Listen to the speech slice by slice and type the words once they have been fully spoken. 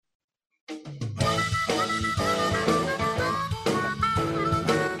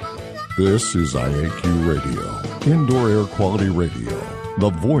This is IAQ Radio, Indoor Air Quality Radio, the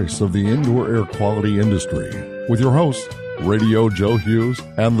voice of the indoor air quality industry, with your hosts, Radio Joe Hughes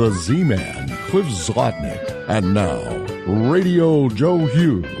and the Z-Man, Cliff Zlotnick. And now, Radio Joe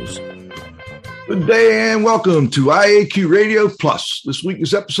Hughes. Good day and welcome to IAQ Radio Plus. This week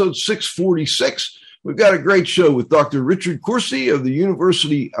is episode 646. We've got a great show with Dr. Richard Coursey of the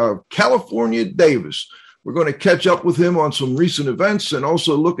University of California, Davis. We're going to catch up with him on some recent events and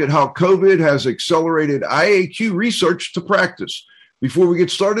also look at how COVID has accelerated IAQ research to practice. Before we get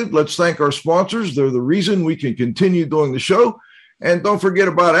started, let's thank our sponsors. They're the reason we can continue doing the show. And don't forget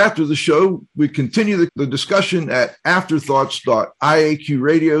about after the show, we continue the discussion at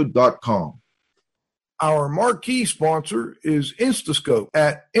afterthoughts.iaqradio.com. Our marquee sponsor is Instascope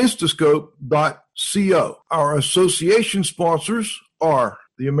at instascope.co. Our association sponsors are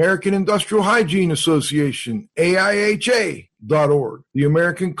the American Industrial Hygiene Association, AIHA.org, the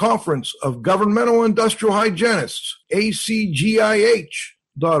American Conference of Governmental Industrial Hygienists, ACGIH.org,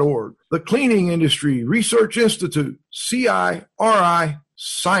 the Cleaning Industry Research Institute, CIRI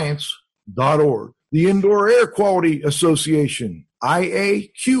Science.org, the Indoor Air Quality Association,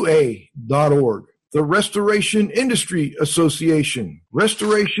 IAQA.org, the Restoration Industry Association,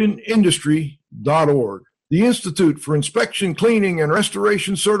 restorationindustry.org, the Institute for Inspection, Cleaning, and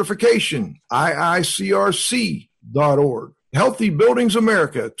Restoration Certification, IICRC.org, Healthy Buildings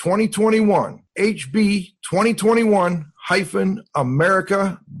America 2021, HB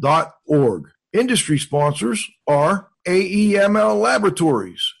 2021-America.org. Industry sponsors are AEML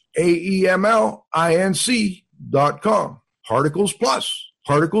Laboratories, AEMLINC.com, Particles Plus,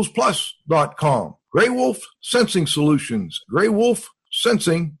 ParticlesPlus.com, Grey Wolf Sensing Solutions,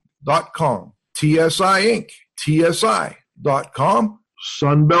 GreyWolfSensing.com, TSI Inc., TSI.com,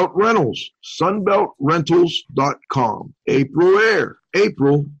 Sunbelt Rentals, SunbeltRentals.com, April Air,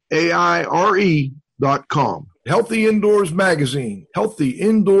 April, AIRE.com, Healthy Indoors Magazine,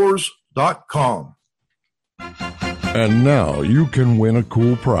 HealthyIndoors.com. And now you can win a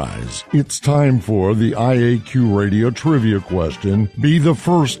cool prize. It's time for the IAQ Radio Trivia question. Be the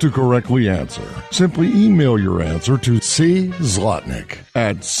first to correctly answer. Simply email your answer to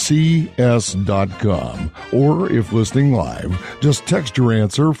czlotnick@cs.com. Or if listening live, just text your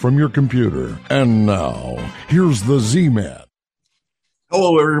answer from your computer. And now, here's the Z-Man.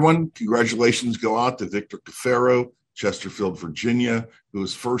 Hello, everyone. Congratulations go out to Victor Cafaro, Chesterfield, Virginia, who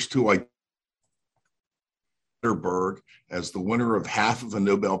was first to identify as the winner of half of a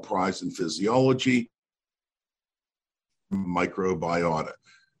Nobel Prize in Physiology, Microbiota.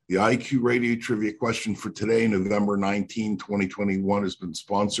 The IQ Radio Trivia question for today, November 19, 2021, has been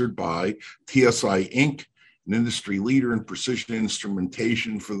sponsored by TSI Inc., an industry leader in precision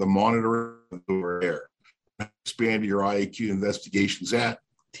instrumentation for the monitoring of indoor air. Expand your IAQ investigations at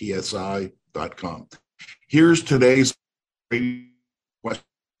tsi.com. Here's today's question.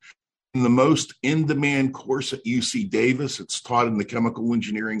 The most in-demand course at UC Davis. It's taught in the chemical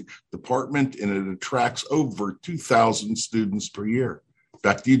engineering department, and it attracts over 2,000 students per year.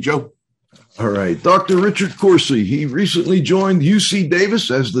 Back to you, Joe. All right. Dr. Richard Coursey, he recently joined UC Davis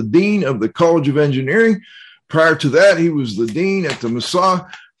as the Dean of the College of Engineering. Prior to that, he was the Dean at the Massa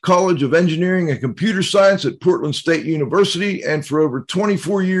College of Engineering and Computer Science at Portland State University. And for over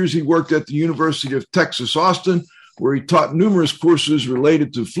 24 years, he worked at the University of Texas, Austin, where he taught numerous courses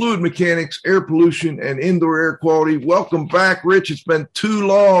related to fluid mechanics, air pollution, and indoor air quality. Welcome back, Rich. It's been too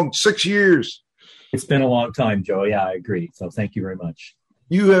long, 6 years. It's been a long time, Joe. Yeah, I agree. So thank you very much.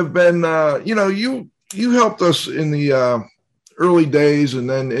 You have been, you helped us in the early days, and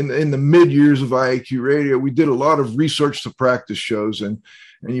then in the mid years of IAQ Radio, we did a lot of research to practice shows, and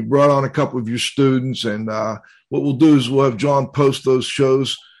you brought on a couple of your students. And what we'll do is we'll have John post those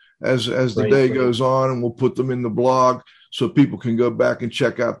shows as the day goes on, and we'll put them in the blog so people can go back and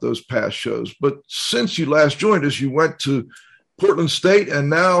check out those past shows. But since you last joined us, you went to Portland State and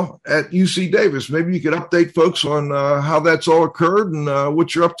now at UC Davis. Maybe you could update folks on how that's all occurred and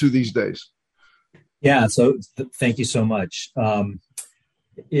what you're up to these days. Yeah, so thank you so much.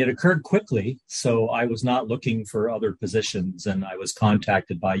 It occurred quickly, so I was not looking for other positions, and I was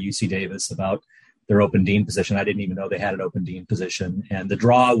contacted by UC Davis about their open dean position. I didn't even know they had an open dean position. And the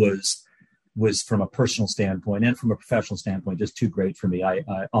draw was from a personal standpoint and from a professional standpoint, just too great for me.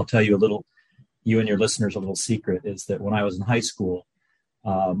 I'll tell you you and your listeners, a little secret is that when I was in high school,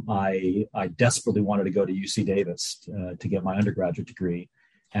 I desperately wanted to go to UC Davis to get my undergraduate degree.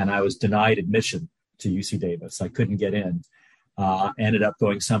 And I was denied admission to UC Davis. I couldn't get in. Ended up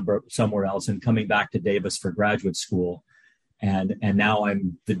going somewhere else and coming back to Davis for graduate school. And now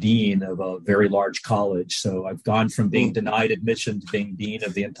I'm the dean of a very large college. So I've gone from being denied admission to being dean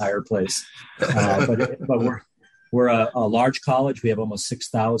of the entire place. But we're a large college. We have almost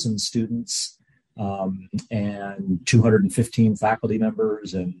 6,000 students and 215 faculty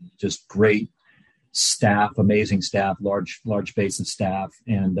members, and just great staff, amazing staff, large base of staff,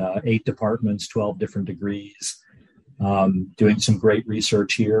 and 8 departments, 12 different degrees. Doing some great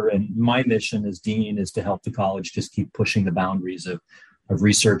research here. And my mission as dean is to help the college just keep pushing the boundaries of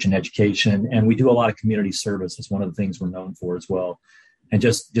research and education. And we do a lot of community service. It's one of the things we're known for as well. And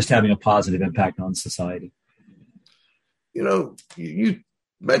just having a positive impact on society. You know, you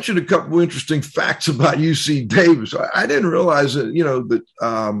mentioned a couple of interesting facts about UC Davis. I didn't realize that, you know, that,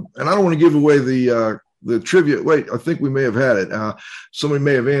 and I don't want to give away the trivia. Wait, I think we may have had it. Somebody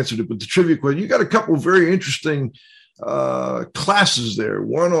may have answered it, but the trivia question, you got a couple of very interesting classes there.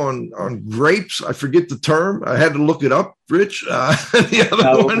 One on grapes. I forget the term. I had to look it up, Rich. The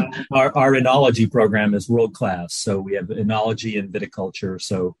other one. Our enology program is world class. So we have enology and viticulture.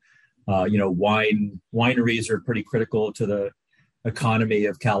 So, wineries are pretty critical to the economy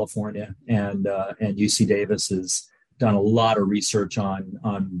of California, and UC Davis has done a lot of research on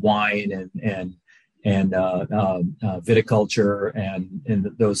wine and viticulture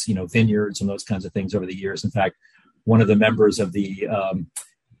and those, vineyards and those kinds of things over the years. In fact, one of the members of the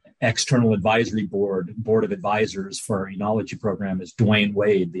external advisory board of advisors for our enology program is Dwayne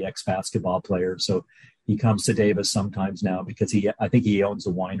Wade, the ex-basketball player. So he comes to Davis sometimes now because I think he owns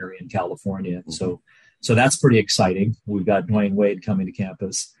a winery in California. So that's pretty exciting. We've got Dwayne Wade coming to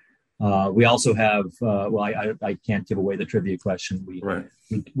campus. We also have, I can't give away the trivia question.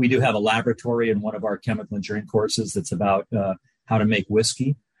 We do have a laboratory in one of our chemical engineering courses that's about how to make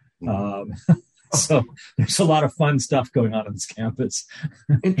whiskey. So there's a lot of fun stuff going on this campus.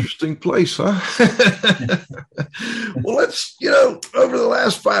 Interesting place, huh? Well, over the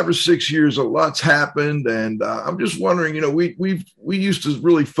last 5 or 6 years, a lot's happened. And I'm just wondering, we used to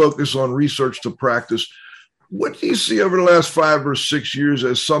really focus on research to practice. What do you see over the last 5 or 6 years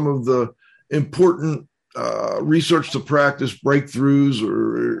as some of the important research to practice breakthroughs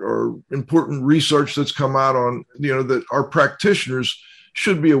or important research that's come out on, that our practitioners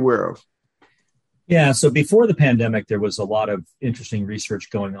should be aware of? Yeah, so before the pandemic, there was a lot of interesting research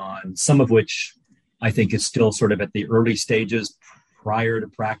going on, some of which I think is still sort of at the early stages prior to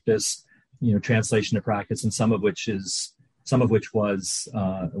practice, translation to practice, and some of which was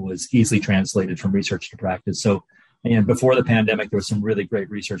easily translated from research to practice. So, and before the pandemic, there was some really great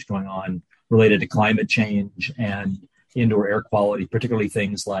research going on related to climate change and indoor air quality, particularly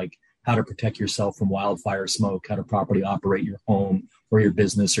things like how to protect yourself from wildfire smoke, how to properly operate your home or your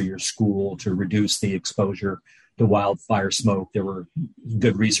business or your school to reduce the exposure to wildfire smoke. There were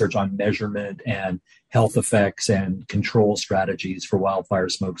good research on measurement and health effects and control strategies for wildfire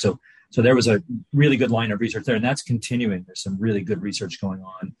smoke. So there was a really good line of research there, and that's continuing. There's some really good research going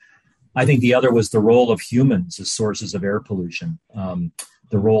on. I think the other was the role of humans as sources of air pollution,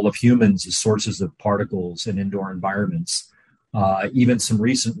 the role of humans as sources of particles in indoor environments. Even some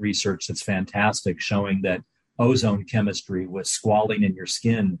recent research that's fantastic showing that ozone chemistry with squalene in your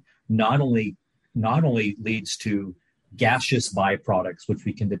skin not only leads to gaseous byproducts, which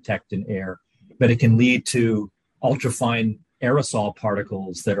we can detect in air, but it can lead to ultrafine aerosol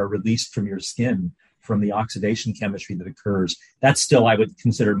particles that are released from your skin from the oxidation chemistry that occurs. That's still, I would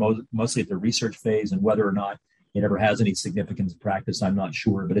consider, mostly at the research phase, and whether or not it ever has any significance in practice, I'm not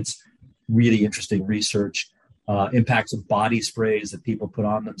sure, but it's really interesting research. Impacts of body sprays that people put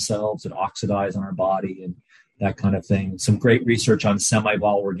on themselves that oxidize on our body and that kind of thing. Some great research on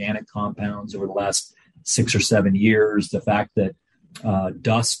semi-volatile organic compounds over the last 6 or 7 years. The fact that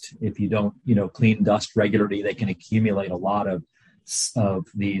dust, if you don't, clean dust regularly, they can accumulate a lot of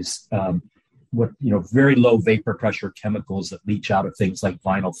these, very low vapor pressure chemicals that leach out of things like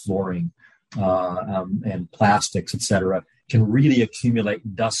vinyl flooring and plastics, et cetera, can really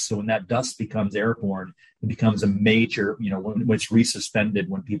accumulate dust. So when that dust becomes airborne, it becomes a major, when it's resuspended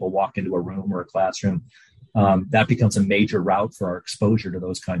when people walk into a room or a classroom, that becomes a major route for our exposure to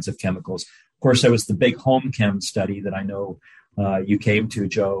those kinds of chemicals. Of course, there was the big home chem study that I know you came to,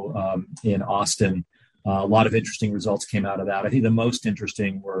 Joe, in Austin. A lot of interesting results came out of that. I think the most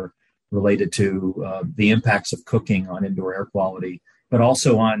interesting were related to the impacts of cooking on indoor air quality, but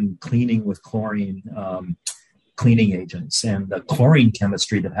also on cleaning with chlorine cleaning agents and the chlorine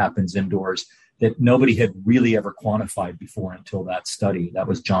chemistry that happens indoors that nobody had really ever quantified before until that study. That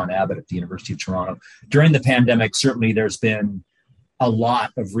was John Abbott at the University of Toronto. During the pandemic, certainly there's been a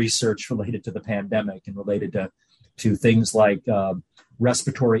lot of research related to the pandemic and related to things like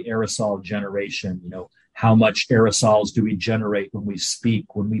respiratory aerosol generation, how much aerosols do we generate when we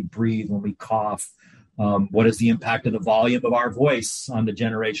speak, when we breathe, when we cough? What is the impact of the volume of our voice on the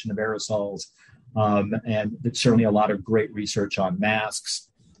generation of aerosols? And there's certainly a lot of great research on masks,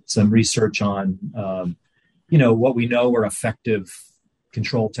 some research on, what we know are effective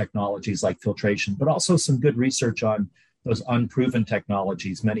control technologies like filtration, but also some good research on those unproven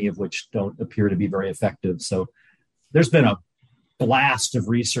technologies, many of which don't appear to be very effective. So there's been a blast of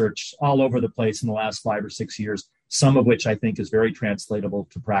research all over the place in the last 5 or 6 years, some of which I think is very translatable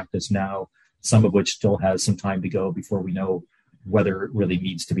to practice now, some of which still has some time to go before we know whether it really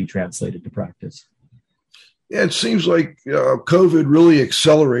needs to be translated to practice. Yeah, it seems like COVID really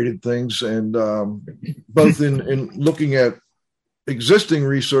accelerated things, and both in looking at existing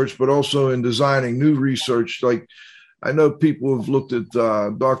research, but also in designing new research. Like, I know people have looked at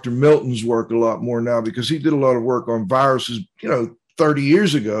Dr. Milton's work a lot more now because he did a lot of work on viruses, 30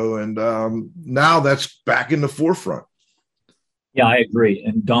 years ago, and now that's back in the forefront. Yeah, I agree.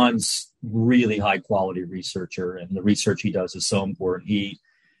 And Don's really high quality researcher, and the research he does is so important. He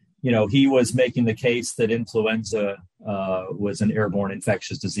was making the case that influenza was an airborne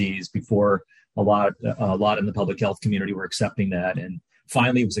infectious disease before a lot in the public health community were accepting that, and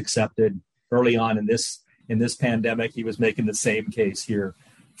finally it was accepted early on in this pandemic. He was making the same case here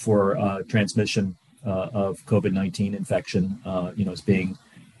for transmission of COVID-19 infection, as being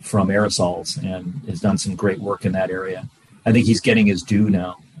from aerosols, and has done some great work in that area. I think he's getting his due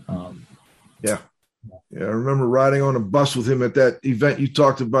now. Yeah, I remember riding on a bus with him at that event you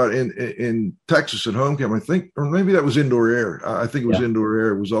talked about in Texas at Home Camp, I think, or maybe that was Indoor Air. I think it was Indoor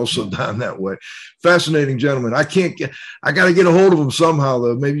Air. It was also down that way. Fascinating gentleman. I got to get a hold of him somehow,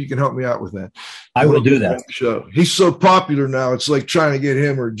 though. Maybe you can help me out with that. I will do that. Show. He's so popular now. It's like trying to get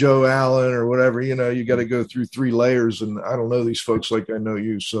him or Joe Allen or whatever. You got to go through 3 layers, and I don't know these folks like I know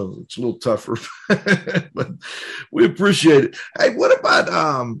you, so it's a little tougher. But we appreciate it. Hey, what about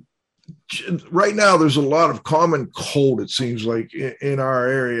right now? There's a lot of common cold, it seems like, in our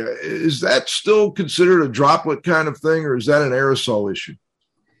area. Is that still considered a droplet kind of thing, or is that an aerosol issue?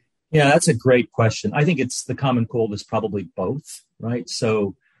 Yeah, that's a great question. I think it's the common cold is probably both, right?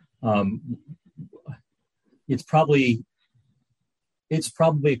 So it's probably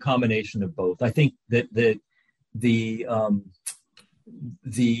a combination of both. I think that the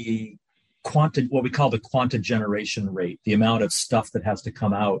what we call the quanta generation rate, the amount of stuff that has to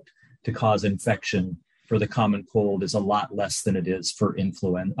come out to cause infection for the common cold, is a lot less than it is for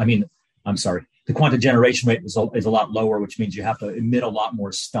influenza. The quanta generation rate is a lot lower, which means you have to emit a lot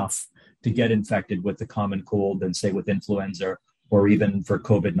more stuff to get infected with the common cold than, say, with influenza or even for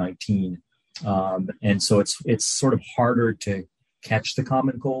COVID-19. And so it's sort of harder to catch the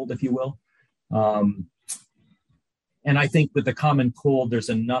common cold, if you will. And I think with the common cold, there's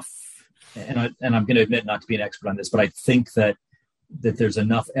enough, and I'm going to admit not to be an expert on this, but I think that there's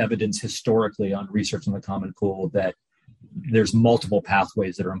enough evidence historically on research on the common cold that there's multiple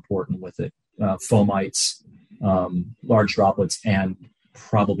pathways that are important with it. Fomites, large droplets, and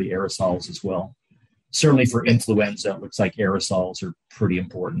probably aerosols as well. Certainly for influenza, it looks like aerosols are pretty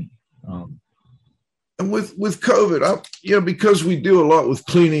important. And with COVID, because we do a lot with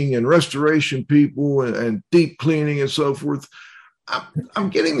cleaning and restoration people and deep cleaning and so forth, I'm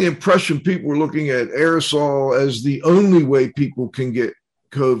getting the impression people are looking at aerosol as the only way people can get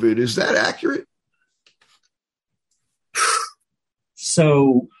COVID. Is that accurate?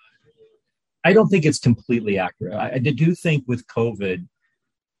 So I don't think it's completely accurate. I do think with COVID,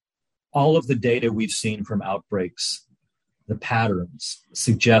 all of the data we've seen from outbreaks, the patterns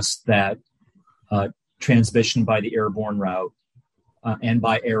suggest that transmission by the airborne route and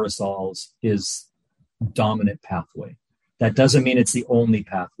by aerosols is dominant pathway. That doesn't mean it's the only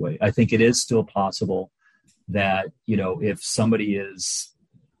pathway. I think it is still possible that, if somebody is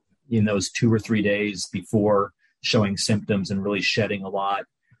in those 2 or 3 days before showing symptoms and really shedding a lot,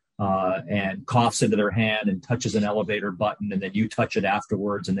 and coughs into their hand and touches an elevator button, and then you touch it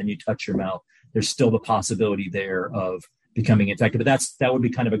afterwards, and then you touch your mouth, there's still the possibility there of becoming infected. But that would be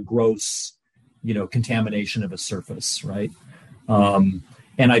kind of a gross, contamination of a surface, right? And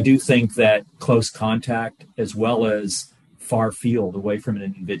I do think that close contact, as well as far field away from an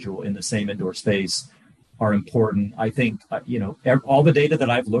individual in the same indoor space, are important. I think, all the data that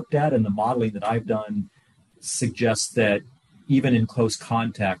I've looked at and the modeling that I've done suggests that even in close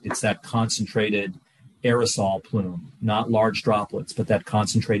contact, it's that concentrated aerosol plume, not large droplets, but that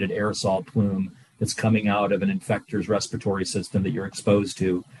concentrated aerosol plume that's coming out of an infector's respiratory system that you're exposed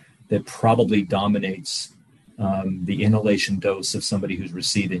to, that probably dominates the inhalation dose of somebody who's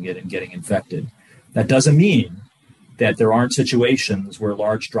receiving it and getting infected. That doesn't mean that there aren't situations where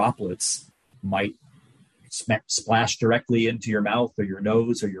large droplets might splash directly into your mouth or your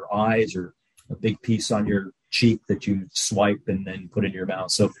nose or your eyes, or a big piece on your cheek that you swipe and then put in your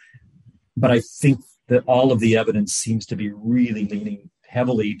mouth. So, but I think that all of the evidence seems to be really leaning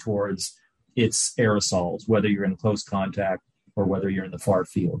heavily towards it's aerosols, whether you're in close contact or whether you're in the far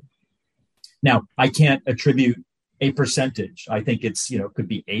field. Now, I can't attribute a percentage. I think it's, it could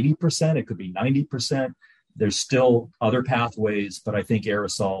be 80%, it could be 90%. There's still other pathways, but I think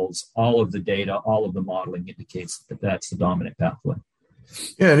aerosols, all of the data, all of the modeling indicates that that's the dominant pathway.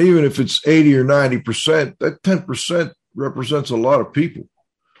 Yeah, and even if it's 80 or 90%, that 10% represents a lot of people.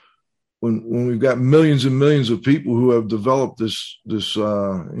 When we've got millions and millions of people who have developed this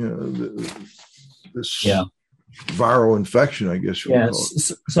viral infection, I guess.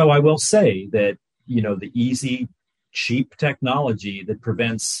 Yes. So I will say that, the easy, cheap technology that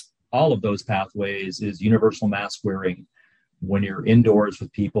prevents all of those pathways is universal mask wearing when you're indoors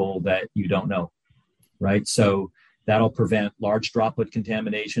with people that you don't know, right? So that'll prevent large droplet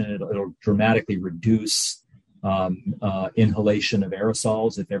contamination. It'll dramatically reduce inhalation of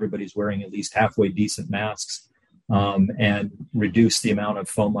aerosols if everybody's wearing at least halfway decent masks, and reduce the amount of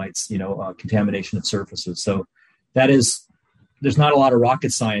fomites, contamination of surfaces. So there's not a lot of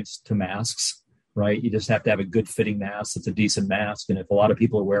rocket science to masks, right? You just have to have a good fitting mask that's a decent mask. And if a lot of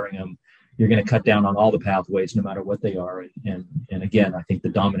people are wearing them, you're going to cut down on all the pathways, no matter what they are. And again, I think the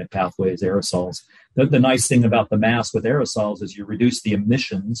dominant pathway is aerosols. The nice thing about the mask with aerosols is you reduce the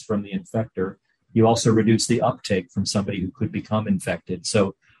emissions from the infector. You also reduce the uptake from somebody who could become infected.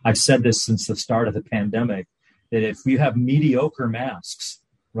 So I've said this since the start of the pandemic, that if you have mediocre masks,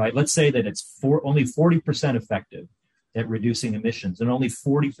 right, let's say that it's only 40% effective at reducing emissions and only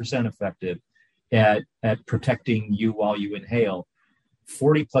 40% effective at protecting you while you inhale.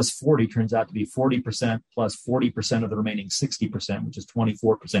 40 plus 40 turns out to be 40% plus 40% of the remaining 60%, which is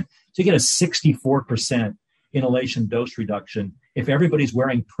 24%. So you get a 64% inhalation dose reduction if everybody's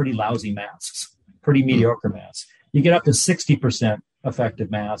wearing pretty lousy masks, pretty mediocre masks. You get up to 60%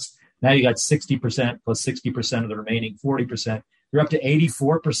 effective masks. Now you got 60% plus 60% of the remaining 40%. You're up to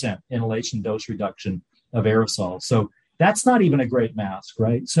 84% inhalation dose reduction of aerosols. So that's not even a great mask,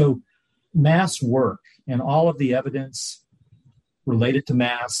 right? So masks work, and all of the evidence related to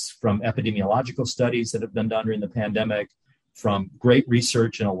masks from epidemiological studies that have been done during the pandemic, from great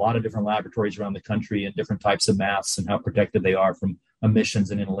research in a lot of different laboratories around the country and different types of masks and how protected they are from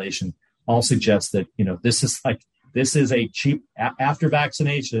emissions and inhalation, all suggest that, this is a cheap, after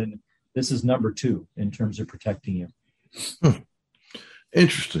vaccination, this is number 2 in terms of protecting you.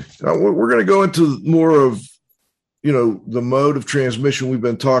 Interesting. Now, we're going to go into more of, the mode of transmission we've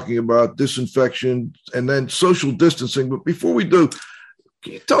been talking about, disinfection, and then social distancing. But before we do,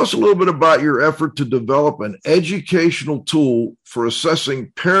 can you tell us a little bit about your effort to develop an educational tool for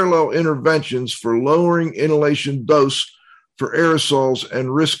assessing parallel interventions for lowering inhalation dose for aerosols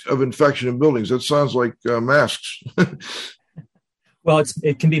and risk of infection in buildings? That sounds like masks. Well,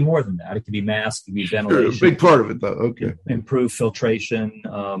 it can be more than that. It can be masks, it can be ventilation. Sure, a big part of it, though. Okay. Improve filtration,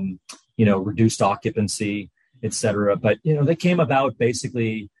 reduced occupancy, et cetera. But, they came about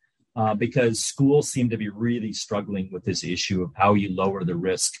basically because schools seem to be really struggling with this issue of how you lower the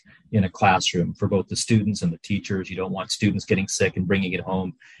risk in a classroom for both the students and the teachers. You don't want students getting sick and bringing it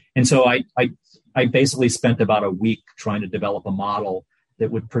home. And so I basically spent about a week trying to develop a model that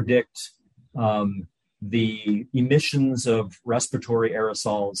would predict the emissions of respiratory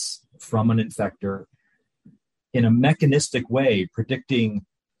aerosols from an infector in a mechanistic way, predicting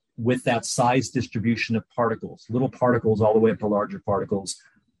with that size distribution of particles, little particles all the way up to larger particles,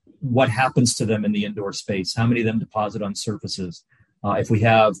 what happens to them in the indoor space, how many of them deposit on surfaces. If we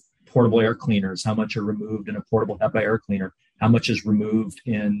have portable air cleaners, how much are removed in a portable HEPA air cleaner, how much is removed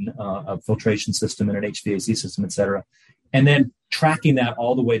in a filtration system and an HVAC system, et cetera. And then tracking that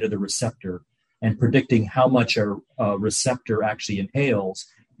all the way to the receptor and predicting how much a receptor actually inhales,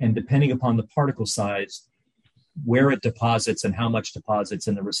 and depending upon the particle size, where it deposits and how much deposits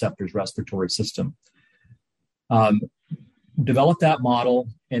in the receptor's respiratory system. Developed that model,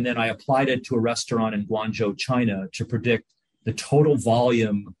 and then I applied it to a restaurant in Guangzhou, China, to predict the total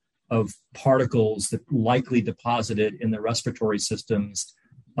volume of particles that likely deposited in the respiratory systems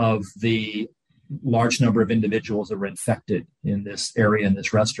of the large number of individuals that were infected in this area, in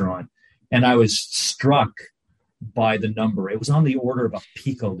this restaurant. And I was struck by the number. It was on the order of a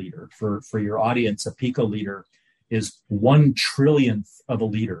picoliter. For your audience, a picoliter is 1 trillionth of a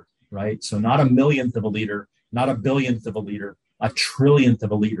liter, right? So not a millionth of a liter, not a billionth of a liter, a trillionth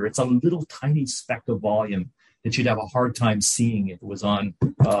of a liter. It's a little tiny speck of volume that you'd have a hard time seeing if it was on,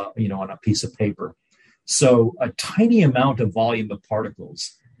 on a piece of paper. So a tiny amount of volume of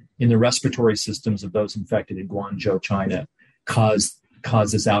particles in the respiratory systems of those infected in Guangzhou, China, caused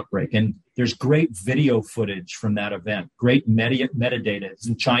this outbreak. And there's great video footage from that event, great metadata. It's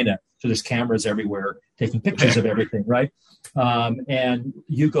in China, so there's cameras everywhere taking pictures of everything, right? And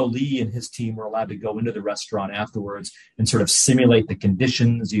Hugo Lee and his team were allowed to go into the restaurant afterwards and sort of simulate the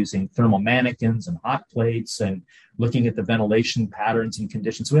conditions using thermal mannequins and hot plates and looking at the ventilation patterns and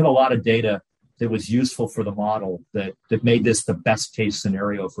conditions. So we have a lot of data that was useful for the model that made this the best case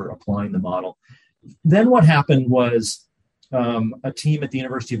scenario for applying the model. Then what happened was a team at the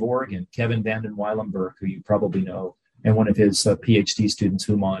University of Oregon, Kevin Vanden Weilenberg, who you probably know, and one of his PhD students,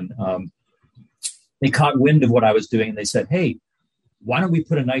 Human, they caught wind of what I was doing and they said, hey, why don't we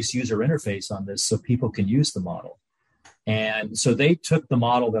put a nice user interface on this so people can use the model? And so they took the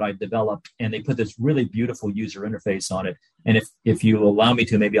model that I developed and they put this really beautiful user interface on it. And if you allow me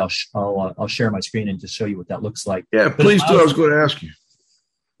to, maybe I'll share my screen and just show you what that looks like. Yeah, please do. I was going to ask you.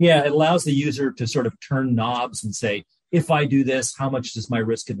 Yeah, it allows the user to sort of turn knobs and say, if I do this, how much does my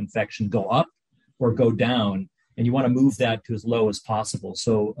risk of infection go up or go down? And you want to move that to as low as possible.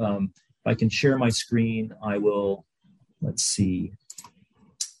 So if I can share my screen, I will, let's see.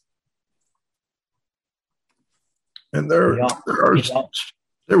 And there we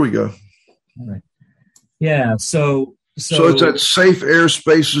go. All right. Yeah. So it's at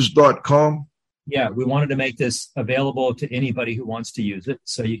safeairspaces.com. Yeah, we wanted to make this available to anybody who wants to use it.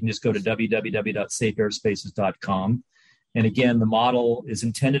 So you can just go to www.safeairspaces.com. And again, the model is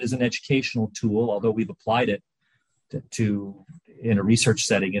intended as an educational tool, although we've applied it to in a research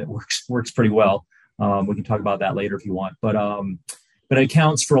setting, and it works pretty well. We can talk about that later if you want. But it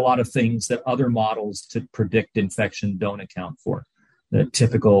accounts for a lot of things that other models to predict infection don't account for, the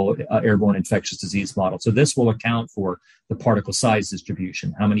typical airborne infectious disease model. So this will account for the particle size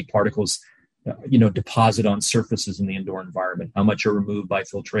distribution, how many particles deposit on surfaces in the indoor environment, how much are removed by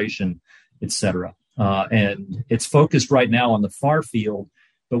filtration, et cetera. And it's focused right now on the far field,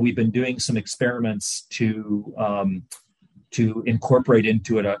 but we've been doing some experiments to incorporate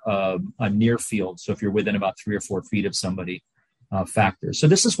into it a near field. So if you're within about 3 or 4 feet of somebody, factors. So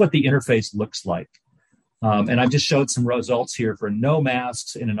this is what the interface looks like. And I've just showed some results here for no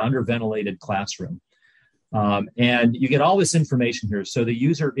masks in an underventilated classroom. And you get all this information here. So the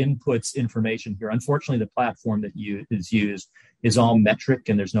user inputs information here. Unfortunately, the platform that is used is all metric,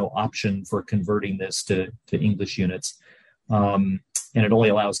 and there's no option for converting this to English units. And it only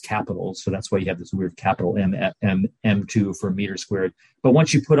allows capitals. So that's why you have this weird capital M2 for meter squared. But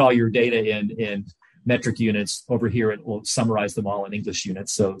once you put all your data in metric units, over here it will summarize them all in English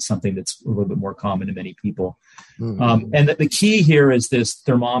units. So something that's a little bit more common to many people. Mm-hmm. And the key here is this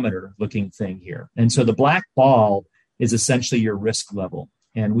thermometer looking thing here. And so the black ball is essentially your risk level.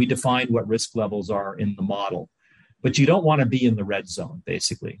 And we defined what risk levels are in the model. But you don't want to be in the red zone,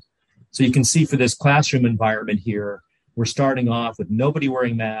 basically. So you can see for this classroom environment here, we're starting off with nobody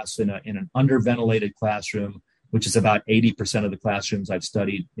wearing masks in an underventilated classroom, which is about 80% of the classrooms I've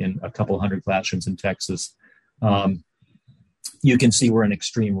studied in a couple hundred classrooms in Texas. You can see we're in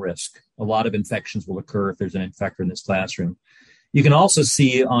extreme risk. A lot of infections will occur if there's an infector in this classroom. You can also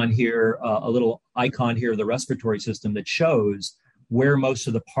see on here a little icon here of the respiratory system that shows where most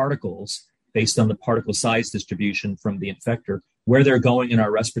of the particles, based on the particle size distribution from the infector, where they're going in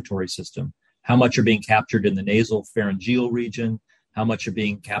our respiratory system. How much are being captured in the nasal pharyngeal region, how much are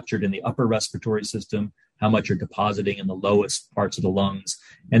being captured in the upper respiratory system, how much are depositing in the lowest parts of the lungs.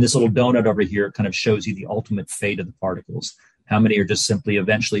 And this little donut over here kind of shows you the ultimate fate of the particles. How many are just simply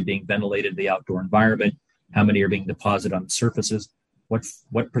eventually being ventilated to the outdoor environment? How many are being deposited on surfaces?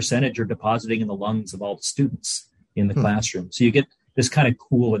 What percentage are depositing in the lungs of all the students in the classroom? So you get this kind of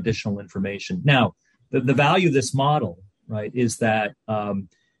cool additional information. Now, the value of this model, right, is that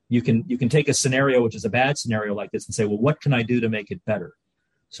you can take a scenario which is a bad scenario like this and say, well, what can I do to make it better?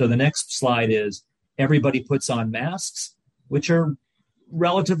 So the next slide is everybody puts on masks, which are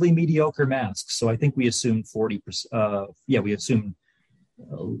relatively mediocre masks. So I think we assumed 40%. We assumed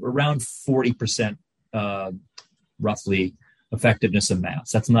around 40% roughly effectiveness of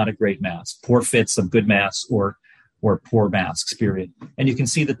masks. That's not a great mask. Poor fits of good masks or poor masks, period. And you can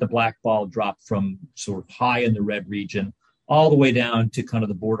see that the black ball dropped from sort of high in the red region all the way down to kind of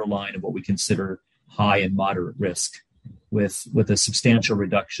the borderline of what we consider high and moderate risk, with a substantial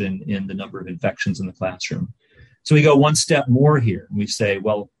reduction in the number of infections in the classroom. So we go one step more here, and we say,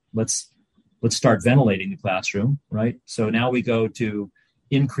 well, let's start ventilating the classroom, right? So now we go to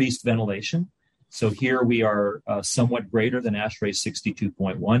increased ventilation. So here we are somewhat greater than ASHRAE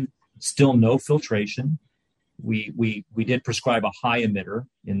 62.1, still no filtration. We did prescribe a high emitter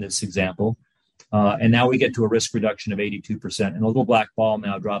in this example, And now we get to a risk reduction of 82%. And the little black ball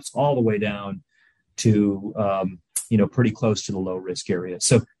now drops all the way down to, pretty close to the low risk area.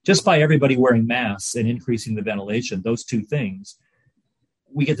 So just by everybody wearing masks and increasing the ventilation, those two things,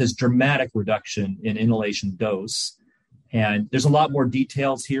 we get this dramatic reduction in inhalation dose. And there's a lot more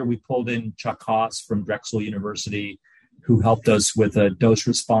details here. We pulled in Chuck Haas from Drexel University, who helped us with a dose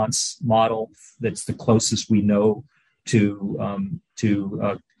response model that's the closest we know to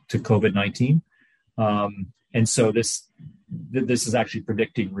COVID-19. And so this is actually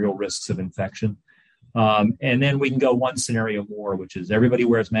predicting real risks of infection. And then we can go one scenario more, which is everybody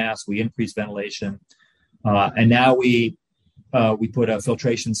wears masks, we increase ventilation, and now we put a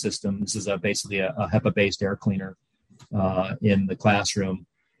filtration system. This is basically a HEPA-based air cleaner in the classroom.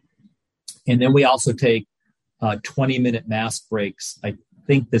 And then we also take 20-minute mask breaks. I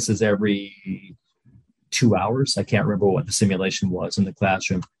think this is every 2 hours. I can't remember what the simulation was in the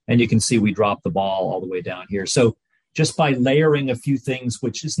classroom. And you can see we drop the ball all the way down here. So just by layering a few things,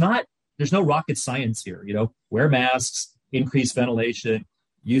 which is not, there's no rocket science here, wear masks, increase ventilation,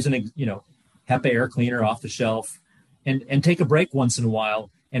 use an, HEPA air cleaner off the shelf, and take a break once in a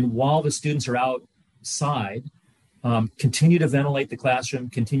while. And while the students are outside, continue to ventilate the classroom,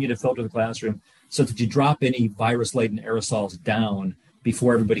 continue to filter the classroom so that you drop any virus-laden aerosols down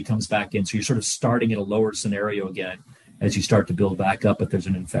before everybody comes back in. So you're sort of starting at a lower scenario again as you start to build back up if there's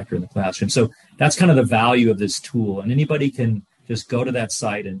an infector in the classroom. So that's kind of the value of this tool. And anybody can just go to that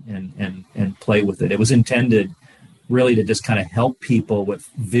site and play with it. It was intended really to just kind of help people with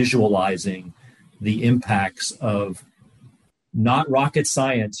visualizing the impacts of not rocket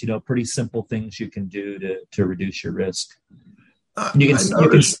science, pretty simple things you can do to reduce your risk. You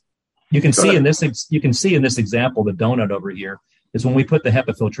can see in this example, the donut over here is when we put the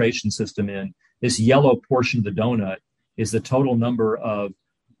HEPA filtration system in, this yellow portion of the donut is the total number of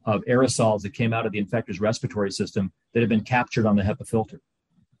aerosols that came out of the infector's respiratory system that have been captured on the HEPA filter,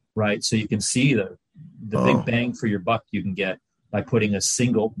 right? So you can see the big bang for your buck you can get by putting a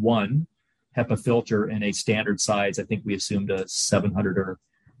single one HEPA filter in a standard size. I think we assumed a 700 or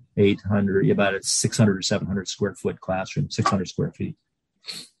 800, about a 600 or 700 square foot classroom, 600 square feet.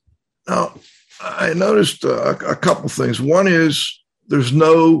 Now, I noticed a couple things. One is there's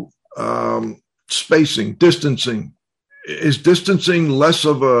no spacing, distancing. Is distancing less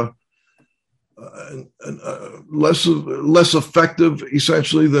of a less effective,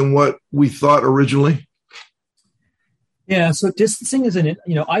 essentially, than what we thought originally? Yeah. So distancing is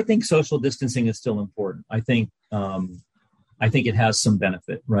I think social distancing is still important. I think it has some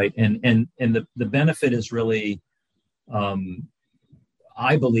benefit, right? And the benefit is really,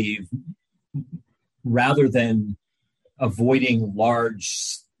 I believe, rather than avoiding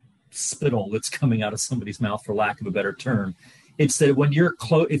large spittle that's coming out of somebody's mouth, for lack of a better term, it's that when you're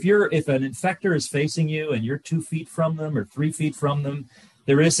close, if an infector is facing you and you're 2 feet from them or 3 feet from them,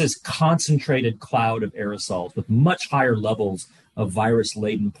 there is this concentrated cloud of aerosols with much higher levels of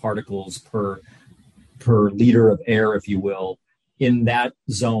virus-laden particles per liter of air, if you will, in that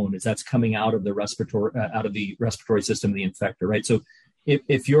zone as that's coming out of the respiratory system of the infector, right? So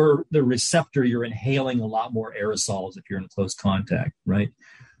if you're the receptor, you're inhaling a lot more aerosols if you're in close contact, right?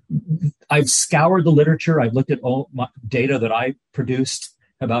 I've scoured the literature. I've looked at all my data that I produced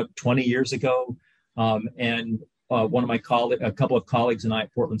about 20 years ago. And a couple of colleagues and I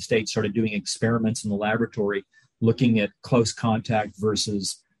at Portland State started doing experiments in the laboratory looking at close contact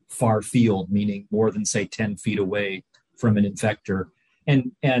versus far field, meaning more than, say, 10 feet away from an infector.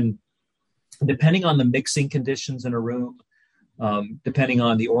 And depending on the mixing conditions in a room, depending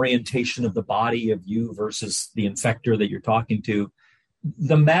on the orientation of the body of you versus the infector that you're talking to,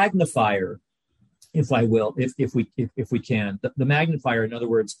 the magnifier, if we can, the magnifier, in other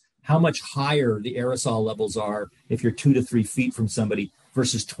words, how much higher the aerosol levels are if you're 2 to 3 feet from somebody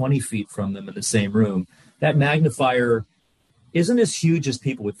versus 20 feet from them in the same room. That magnifier isn't as huge as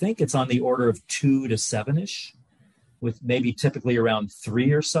people would think. It's on the order of 2 to 7-ish, with maybe typically around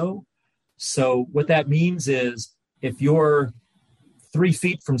 3 or so. So what that means is if you're 3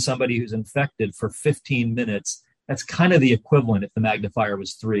 feet from somebody who's infected for 15 minutes, that's kind of the equivalent, if the magnifier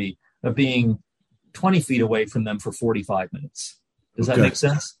was 3, of being 20 feet away from them for 45 minutes. Does that make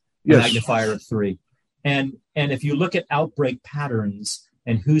sense? Yes. A magnifier of 3. And if you look at outbreak patterns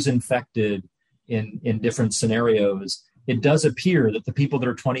and who's infected in different scenarios, it does appear that the people that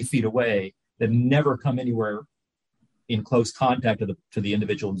are 20 feet away that never come anywhere in close contact to the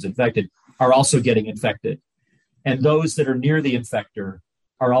individual who's infected are also getting infected. And those that are near the infector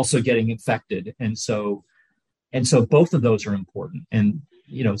are also getting infected. And so both of those are important. And,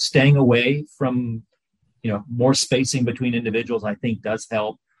 staying away from, more spacing between individuals, I think does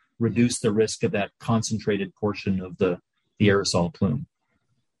help. reduce the risk of that concentrated portion of the aerosol plume.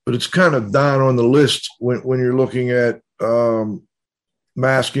 But it's kind of down on the list when you're looking at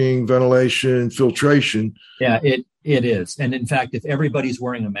masking, ventilation, filtration. Yeah, it is. And in fact, if everybody's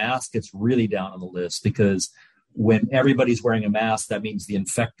wearing a mask, it's really down on the list, because when everybody's wearing a mask, that means the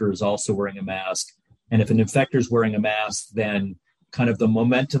infector is also wearing a mask. And if an infector is wearing a mask, then kind of the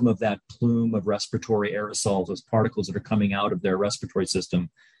momentum of that plume of respiratory aerosols, those particles that are coming out of their respiratory system,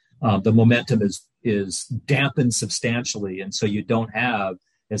 the momentum is dampened substantially. And so you don't have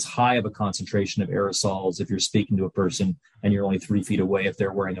as high of a concentration of aerosols if you're speaking to a person and you're only 3 feet away if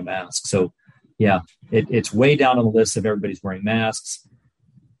they're wearing a mask. So yeah, it's way down on the list if everybody's wearing masks.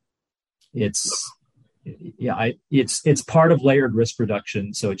 It's part of layered risk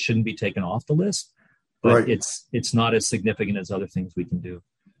reduction, so it shouldn't be taken off the list, but right. It's not as significant as other things we can do.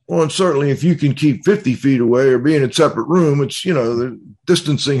 Well, and certainly if you can keep 50 feet away or be in a separate room, it's, the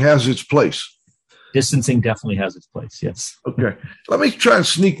distancing has its place. Distancing definitely has its place, yes. Okay. Let me try and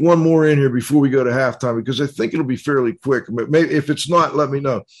sneak one more in here before we go to halftime, because I think it'll be fairly quick. But maybe if it's not, let me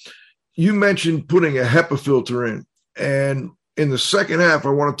know. You mentioned putting a HEPA filter in, and in the second half, I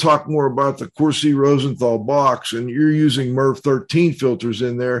want to talk more about the Corsi Rosenthal box, and you're using MERV 13 filters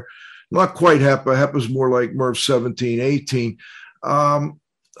in there. Not quite HEPA. HEPA is more like MERV 17, 18.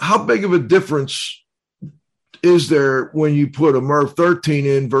 How big of a difference is there when you put a MERV 13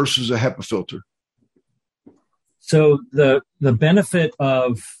 in versus a HEPA filter? So the benefit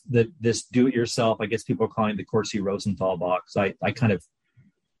of this do-it-yourself, I guess people are calling the Corsi Rosenthal box. I kind of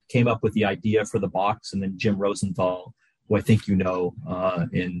came up with the idea for the box, and then Jim Rosenthal, who I think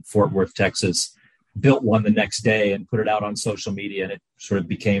in Fort Worth, Texas, built one the next day and put it out on social media, and it sort of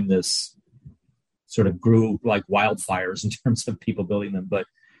became this, sort of grew like wildfires in terms of people building them. But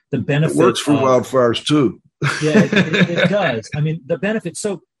the benefit— It works for wildfires too. Yeah, it does. I mean, the benefit.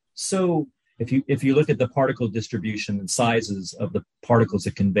 So if you look at the particle distribution and sizes of the particles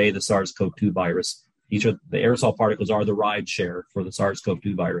that convey the SARS-CoV-2 virus, each of the aerosol particles are the ride share for the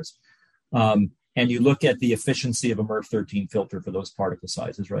SARS-CoV-2 virus. And you look at the efficiency of a MERV 13 filter for those particle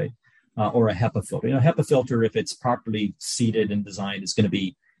sizes, right? Or a HEPA filter. A HEPA filter, if it's properly seeded and designed, is going to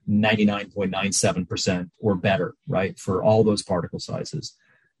be 99.97% or better, right, for all those particle sizes.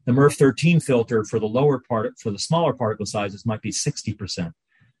 The MERV 13 filter for the smaller particle sizes might be 60%.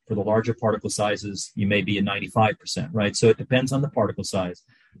 For the larger particle sizes, you may be at 95%, right? So it depends on the particle size.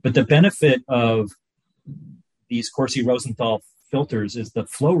 But the benefit of these Corsi Rosenthal filters is the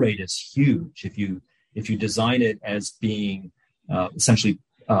flow rate is huge. If you design it as being essentially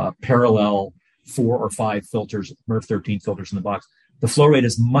parallel 4 or 5 filters, MERV 13 filters in the box, the flow rate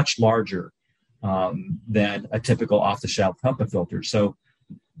is much larger than a typical off-the-shelf HEPA filter. So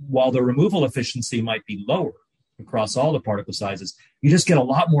while the removal efficiency might be lower across all the particle sizes, you just get a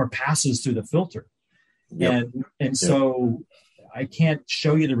lot more passes through the filter. Yep. And so I can't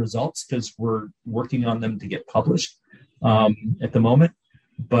show you the results because we're working on them to get published at the moment.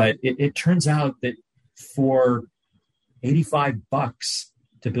 But it turns out that for $85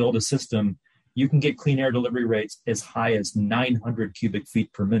 to build a system, you can get clean air delivery rates as high as 900 cubic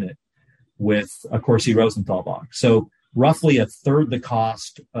feet per minute with a Corsi Rosenthal box. So roughly a third the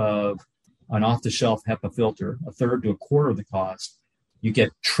cost of an off-the-shelf HEPA filter, a third to a quarter of the cost, you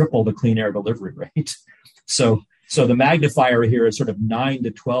get triple the clean air delivery rate. So the magnifier here is sort of 9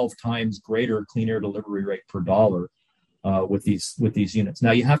 to 12 times greater clean air delivery rate per dollar with these units.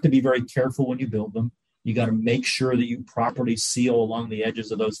 Now, you have to be very careful when you build them. You got to make sure that you properly seal along the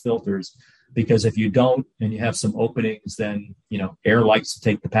edges of those filters, because if you don't and you have some openings, then air likes to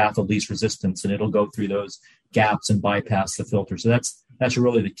take the path of least resistance, and it'll go through those gaps and bypass the filter. So that's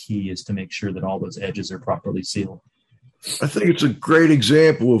really the key, is to make sure that all those edges are properly sealed. I think it's a great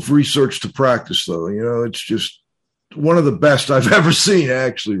example of research to practice, though. It's just one of the best I've ever seen,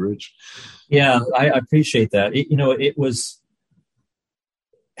 actually, Rich. Yeah, I appreciate that. It was,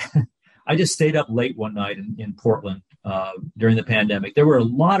 I just stayed up late one night in Portland during the pandemic. There were a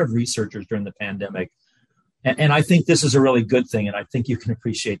lot of researchers during the pandemic. And I think this is a really good thing. And I think you can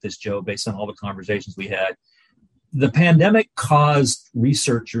appreciate this, Joe, based on all the conversations we had. The pandemic caused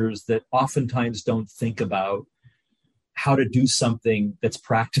researchers that oftentimes don't think about how to do something that's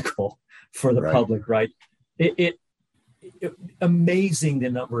practical for the public, right? It amazing the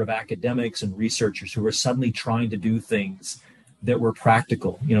number of academics and researchers who are suddenly trying to do things that were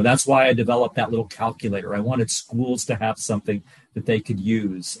practical. That's why I developed that little calculator. I wanted schools to have something that they could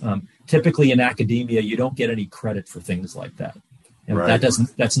use. Typically in academia, you don't get any credit for things like that. And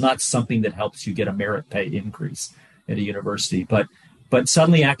that's not something that helps you get a merit pay increase at a university. But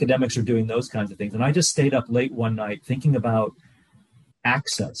suddenly academics are doing those kinds of things. And I just stayed up late one night thinking about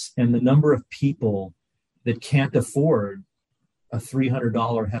access and the number of people that can't afford a $300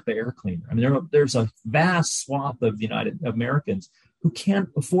 HEPA air cleaner. I mean, there's a vast swath of United Americans who can't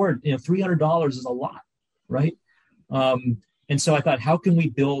afford, $300 is a lot, right? And so I thought, how can we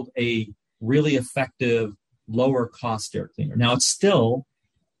build a really effective, lower cost air cleaner? Now it's still,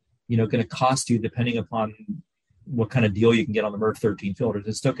 going to cost you, depending upon what kind of deal you can get on the MERV 13 filters,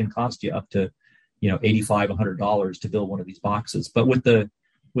 it still can cost you up to, $85, $100 to build one of these boxes. But with the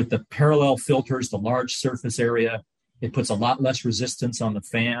parallel filters, the large surface area, it puts a lot less resistance on the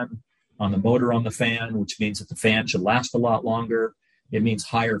fan, on the motor on the fan, which means that the fan should last a lot longer. It means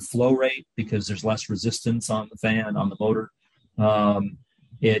higher flow rate because there's less resistance on the fan, on the motor.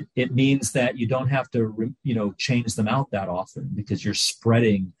 It means that you don't have to, change them out that often because you're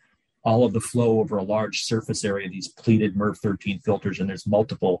spreading all of the flow over a large surface area, these pleated MERV 13 filters, and there's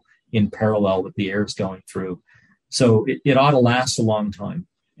multiple in parallel that the air is going through. So it ought to last a long time.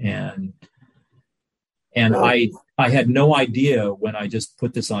 And I had no idea when I just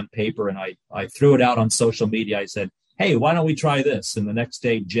put this on paper and I threw it out on social media. I said, hey, why don't we try this? And the next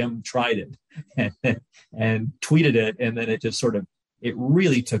day, Jim tried it and tweeted it. And then it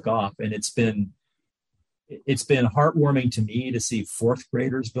really took off. And it's been heartwarming to me to see fourth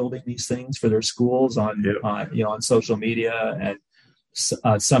graders building these things for their schools on social media. And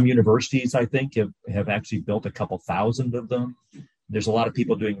some universities, I think, have actually built a couple thousand of them. There's a lot of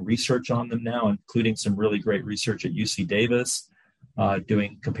people doing research on them now, including some really great research at UC Davis,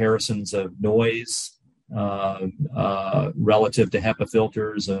 doing comparisons of noise relative to HEPA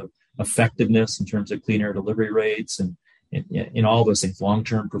filters, effectiveness in terms of clean air delivery rates, and in all those things,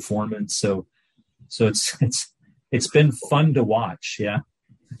 long-term performance. So it's been fun to watch. Yeah.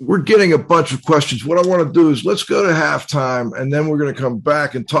 We're getting a bunch of questions. What I want to do is let's go to halftime, and then we're going to come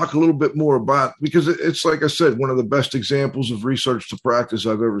back and talk a little bit more about, because it's, like I said, one of the best examples of research to practice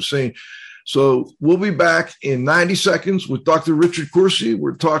I've ever seen. So we'll be back in 90 seconds with Dr. Richard Coursey.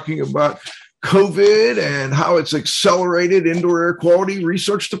 We're talking about COVID and how it's accelerated indoor air quality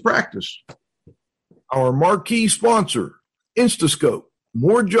research to practice. Our marquee sponsor, Instascope.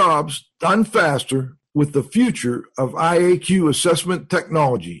 More jobs done faster with the future of IAQ assessment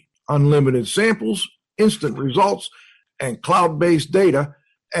technology, unlimited samples, instant results, and cloud-based data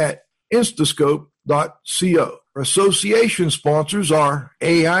at instascope.co. Association sponsors are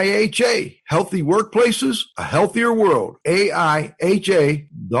AIHA, Healthy Workplaces, A Healthier World, AIHA.org,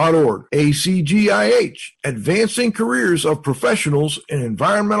 ACGIH, Advancing Careers of Professionals in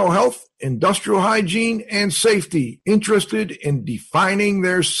Environmental Health, Industrial Hygiene, and Safety, interested in defining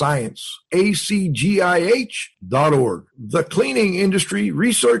their science, ACGIH.org, The Cleaning Industry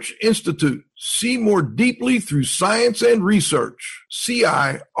Research Institute, see more deeply through science and research,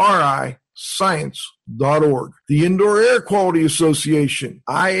 CIRI Science.org. The Indoor Air Quality Association,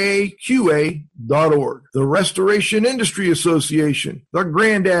 IAQA.org. The Restoration Industry Association, the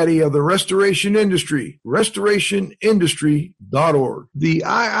granddaddy of the restoration industry, restorationindustry.org. The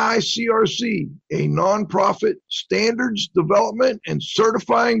IICRC, a nonprofit standards development and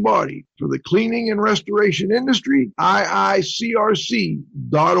certifying body for the cleaning and restoration industry, IICRC.org.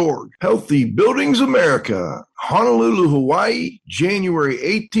 Healthy Buildings America, Honolulu, Hawaii, January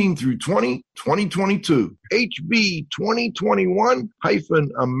 18 through 20, 2022. HB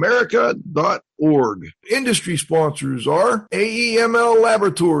 2021-America.org. Industry sponsors are AEML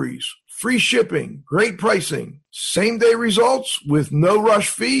Laboratories, free shipping, great pricing, same-day results with no rush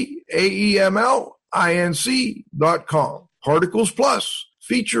fee, AEMLinc.com. Particles Plus,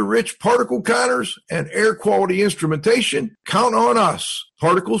 feature-rich particle counters and air quality instrumentation. Count on us,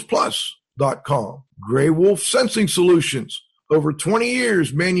 particlesplus.com. Gray Wolf Sensing Solutions, over 20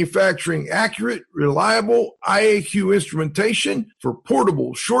 years manufacturing accurate, reliable IAQ instrumentation for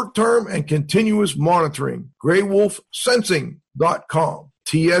portable, short-term, and continuous monitoring. GrayWolfSensing.com.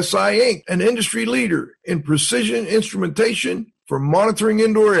 TSI Inc., an industry leader in precision instrumentation for monitoring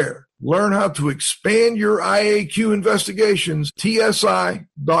indoor air. Learn how to expand your IAQ investigations.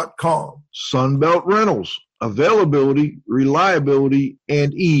 TSI.com. Sunbelt Rentals, availability, reliability,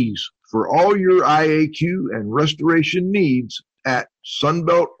 and ease for all your IAQ and restoration needs at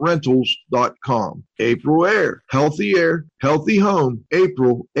sunbeltrentals.com. April Air, healthy home,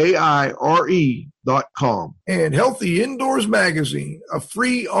 April, AIRE.com. And Healthy Indoors Magazine, a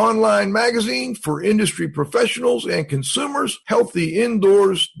free online magazine for industry professionals and consumers,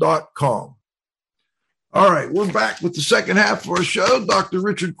 healthyindoors.com. All right, we're back with the second half of our show. Dr.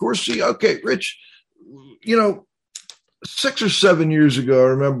 Richard Coursey. Okay, Rich, 6 or 7 years ago, I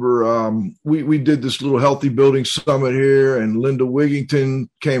remember we did this little healthy building summit here, and Linda Wigington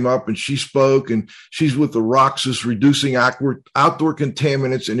came up and she spoke, and she's with the Roxas Reducing Outdoor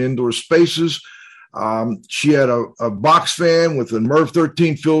Contaminants in Indoor Spaces. She had a box fan with a MERV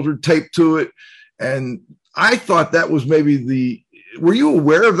 13 filter taped to it, and I thought that was maybe were you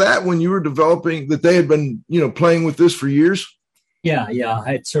aware of that when you were developing, that they had been, playing with this for years? Yeah.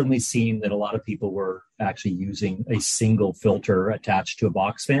 I had certainly seen that a lot of people were actually using a single filter attached to a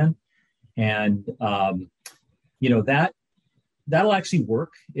box fan. And, that'll actually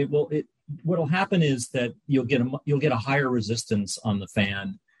work. What'll happen is that you'll get a higher resistance on the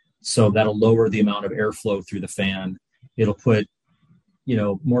fan. So that'll lower the amount of airflow through the fan. It'll put,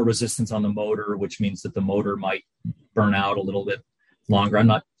 more resistance on the motor, which means that the motor might burn out a little bit longer. I'm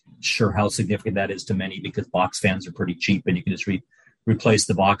not sure how significant that is to many, because box fans are pretty cheap and you can just replace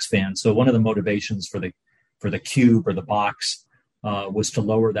the box fan. So one of the motivations for the cube or the box was to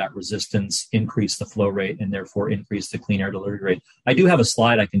lower that resistance, increase the flow rate, and therefore increase the clean air delivery rate. I do have a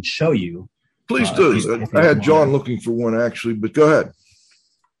slide I can show you. Please do. I had John looking for one actually, but go ahead.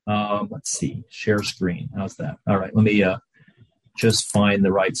 Let's see, share screen. How's that? All right, let me just find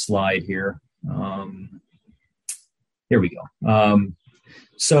the right slide here. Here we go.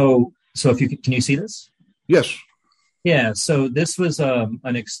 So if can you see this? Yes. Yeah. So this was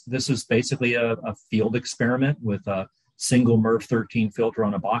this was basically a field experiment with a single MERV 13 filter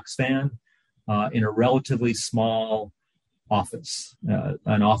on a box fan in a relatively small office,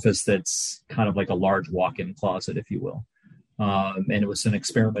 an office that's kind of like a large walk-in closet, if you will. And it was an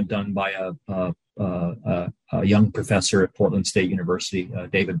experiment done by a young professor at Portland State University,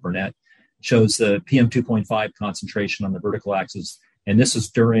 David Burnett. Shows the PM 2.5 concentration on the vertical axis. And this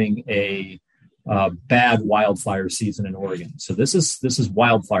is during a bad wildfire season in Oregon. So this is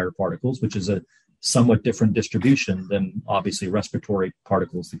wildfire particles, which is a somewhat different distribution than obviously respiratory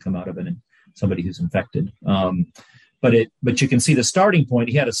particles that come out of it in somebody who's infected. But you can see the starting point.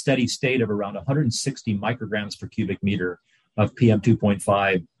 He had a steady state of around 160 micrograms per cubic meter of PM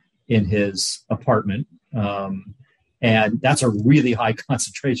 2.5 in his apartment. And that's a really high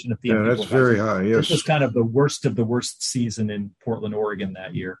concentration of PM. Yeah, that's very high, yes. This was kind of the worst of the worst season in Portland, Oregon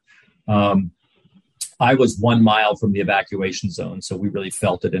that year. I was 1 mile from the evacuation zone, so we really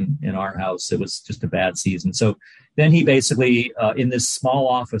felt it in our house. It was just a bad season. So then he basically, in this small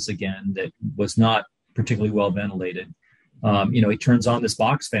office again that was not particularly well ventilated, he turns on this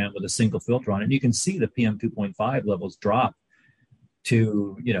box fan with a single filter on it. And you can see the PM 2.5 levels drop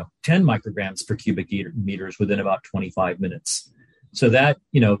to 10 micrograms per cubic meters within about 25 minutes. So that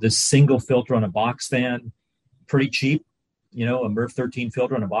this single filter on a box fan, pretty cheap. A MERV 13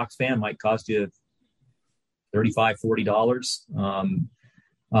 filter on a box fan might cost you $35-$40.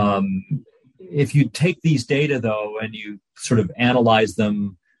 If you take these data though and you sort of analyze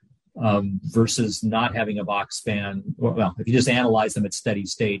them versus not having a box fan, well, if you just analyze them at steady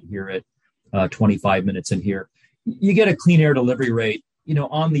state here at 25 minutes in here, you get a clean air delivery rate,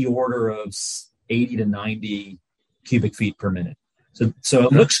 on the order of 80 to 90 cubic feet per minute. So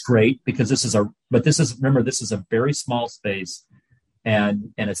it looks great because this is a very small space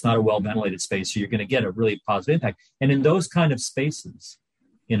and it's not a well ventilated space. So you're going to get a really positive impact. And in those kind of spaces,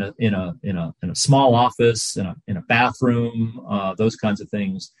 in a small office, in a bathroom, those kinds of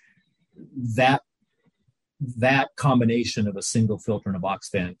things, that combination of a single filter and a box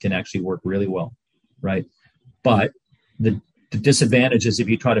fan can actually work really well, right? But the disadvantage is if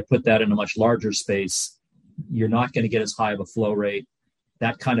you try to put that in a much larger space, you're not going to get as high of a flow rate.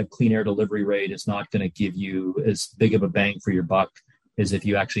 That kind of clean air delivery rate is not going to give you as big of a bang for your buck as if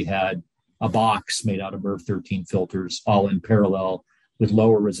you actually had a box made out of MERV 13 filters all in parallel with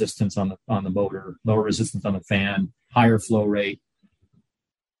lower resistance on the motor, lower resistance on the fan, higher flow rate.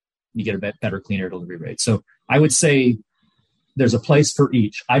 You get a better clean air delivery rate. So I would say there's a place for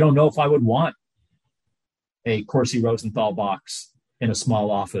each. I don't know if I would want a Corsi Rosenthal box in a small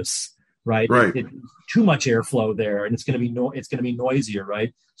office, right? Too much airflow there, and it's going to be noisier,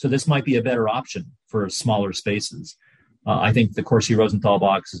 right? So this might be a better option for smaller spaces. I think the Corsi Rosenthal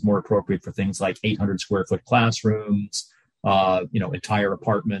box is more appropriate for things like 800 square foot classrooms, entire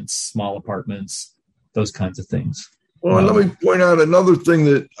apartments, small apartments, those kinds of things. Well, and let me point out another thing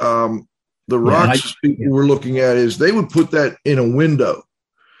that the Roxas people were looking at is they would put that in a window,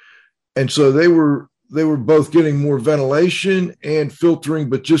 and so they were both getting more ventilation and filtering,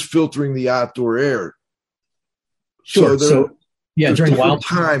 but just filtering the outdoor air. Sure. So during wild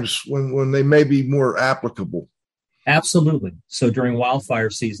times when they may be more applicable. Absolutely. So during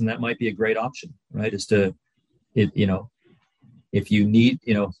wildfire season, that might be a great option, right? If you need,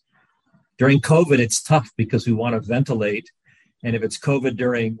 during COVID, it's tough because we want to ventilate. And if it's COVID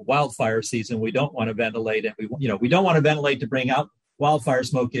during wildfire season, we don't want to ventilate. And we don't want to ventilate to bring out wildfire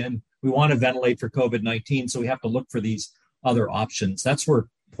smoke in. We want to ventilate for COVID-19. So we have to look for these other options. That's where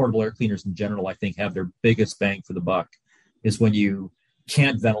portable air cleaners in general, I think, have their biggest bang for the buck, is when you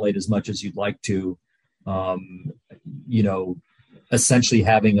can't ventilate as much as you'd like to. Essentially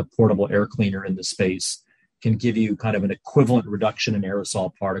having a portable air cleaner in the space can give you kind of an equivalent reduction in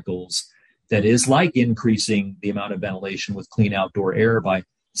aerosol particles that is like increasing the amount of ventilation with clean outdoor air by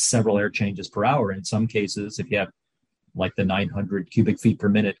several air changes per hour. In some cases, if you have like the 900 cubic feet per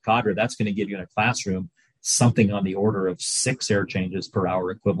minute Cadre, that's going to give you in a classroom something on the order of 6 air changes per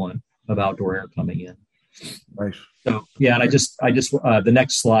hour equivalent of outdoor air coming in. Nice. So, yeah, and I just the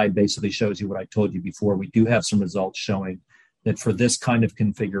next slide basically shows you what I told you before. We do have some results showing that for this kind of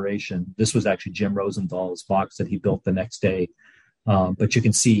configuration, this was actually Jim Rosenthal's box that he built the next day. But you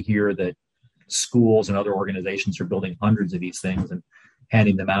can see here that schools and other organizations are building hundreds of these things and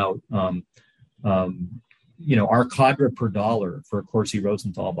handing them out. Our Cadre per dollar for a Corsi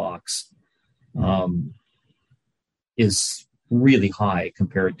Rosenthal box is really high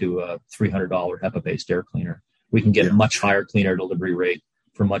compared to a $300 HEPA-based air cleaner. We can get a much higher clean air delivery rate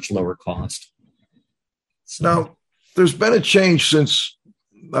for much lower cost. So, now, there's been a change since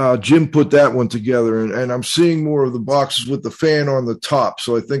Jim put that one together, and I'm seeing more of the boxes with the fan on the top.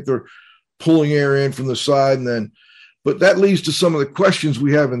 So I think they're pulling air in from the side, but that leads to some of the questions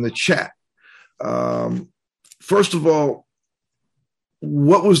we have in the chat. First of all,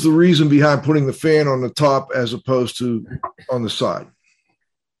 what was the reason behind putting the fan on the top as opposed to on the side?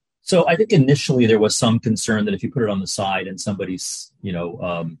 So I think initially there was some concern that if you put it on the side and somebody's,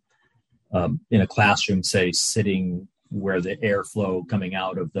 in a classroom, say, sitting where the airflow coming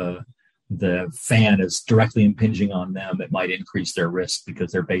out of the fan is directly impinging on them, it might increase their risk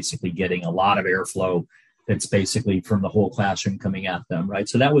because they're basically getting a lot of airflow that's basically from the whole classroom coming at them, right?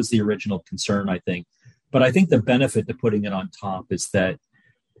 So that was the original concern, I think. But I think the benefit to putting it on top is that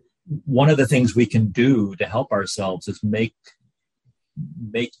one of the things we can do to help ourselves is make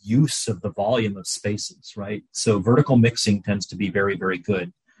use of the volume of spaces, right? So vertical mixing tends to be very, very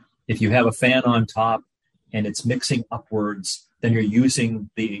good. If you have a fan on top and it's mixing upwards, then you're using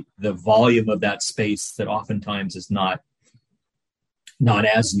the volume of that space that oftentimes is not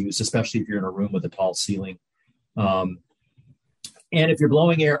as used, especially if you're in a room with a tall ceiling. And if you're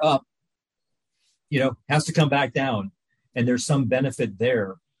blowing air up, has to come back down. And there's some benefit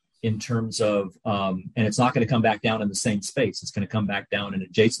there in terms of, and it's not going to come back down in the same space. It's going to come back down in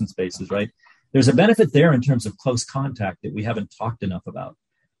adjacent spaces, right? There's a benefit there in terms of close contact that we haven't talked enough about.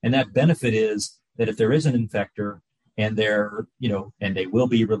 And that benefit is that if there is an infector and and they will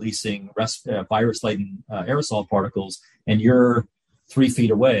be releasing virus-laden aerosol particles, and you're 3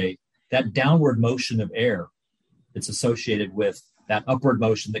 feet away, that downward motion of air that's associated with that upward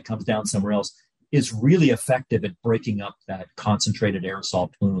motion that comes down somewhere else is really effective at breaking up that concentrated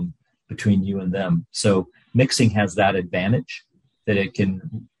aerosol plume between you and them. So mixing has that advantage that it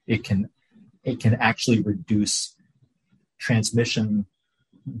can actually reduce transmission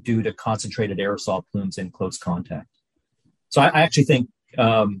due to concentrated aerosol plumes in close contact. So I actually think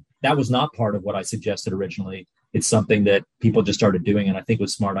that was not part of what I suggested originally. It's something that people just started doing, and I think it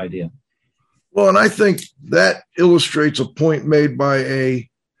was a smart idea. Well, and I think that illustrates a point made by a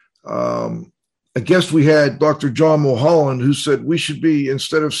guest we had, Dr. John Mulholland, who said we should be,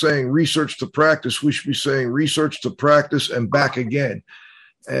 instead of saying research to practice, we should be saying research to practice and back again.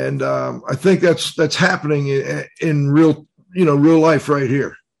 And I think that's happening in real life right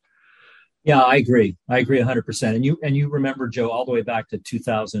here. Yeah, I agree 100%. And you remember, Joe, all the way back to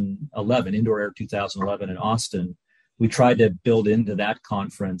 2011, Indoor Air 2011 in Austin, we tried to build into that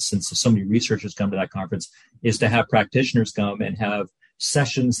conference, since so many researchers come to that conference, is to have practitioners come and have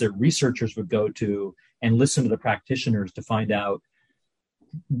sessions that researchers would go to and listen to the practitioners to find out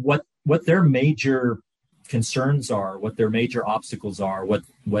what their major concerns are, what their major obstacles are, what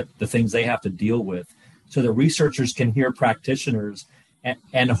the things they have to deal with, so the researchers can hear practitioners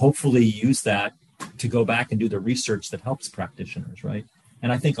and hopefully use that to go back and do the research that helps practitioners, right?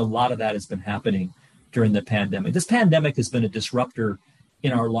 And I think a lot of that has been happening during the pandemic. This pandemic has been a disruptor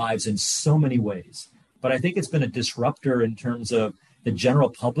in our lives in so many ways, but I think it's been a disruptor in terms of the general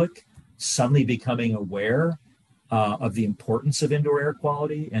public suddenly becoming aware of the importance of indoor air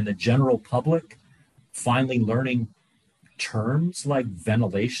quality, and the general public finally learning terms like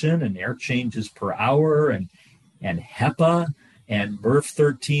ventilation and air changes per hour and HEPA and MERV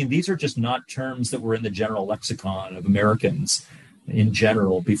 13. These are just not terms that were in the general lexicon of Americans in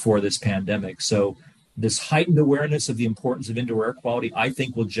general before this pandemic. So this heightened awareness of the importance of indoor air quality, I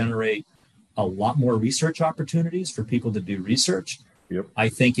think, will generate a lot more research opportunities for people to do research. Yep. I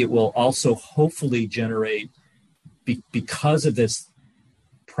think it will also hopefully generate, because of this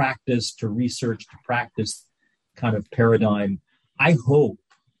practice to research to practice kind of paradigm, I hope,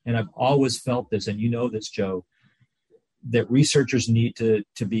 and I've always felt this, and you know this, Joe, that researchers need to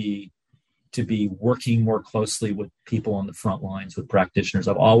be working more closely with people on the front lines, with practitioners.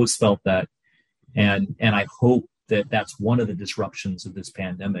 I've always felt that. And I hope that that's one of the disruptions of this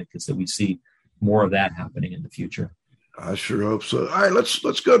pandemic, is that we see more of that happening in the future. I sure hope so. All right, let's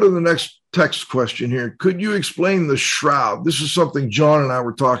go to the next text question here. Could you explain the shroud? This is something John and I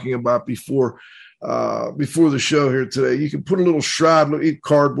were talking about before the show here today. You can put a little shroud,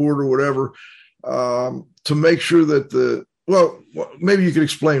 cardboard or whatever, to make sure that maybe you could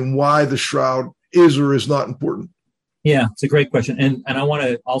explain why the shroud is or is not important. Yeah, it's a great question. And I want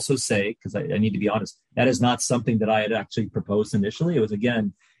to also say, because I need to be honest, that is not something that I had actually proposed initially. It was,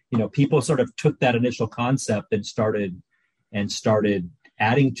 again, people sort of took that initial concept and started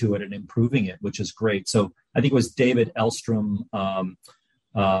adding to it and improving it, which is great. So I think it was David Elstrom.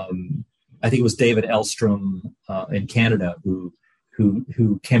 In Canada who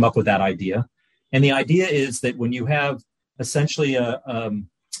came up with that idea. And the idea is that when you have essentially a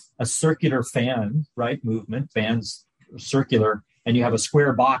circular fan, right, movement, fans circular, and you have a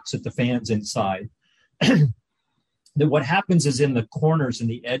square box with the fans inside, that what happens is in the corners and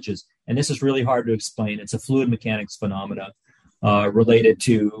the edges, and this is really hard to explain. It's a fluid mechanics phenomena related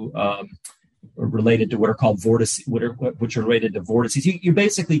to what are called vortices, which are related to vortices. You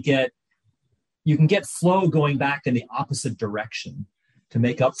basically you can get flow going back in the opposite direction to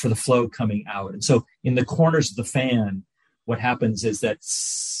make up for the flow coming out. And so in the corners of the fan, what happens is that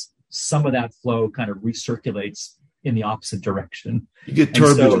some of that flow kind of recirculates in the opposite direction. You get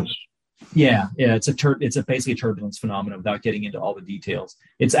turbulence. It's basically a turbulence phenomenon without getting into all the details.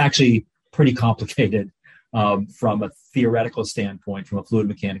 It's actually pretty complicated from a theoretical standpoint, from a fluid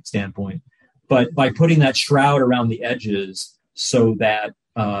mechanics standpoint. But by putting that shroud around the edges so that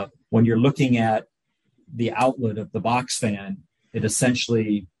when you're looking at the outlet of the box fan, it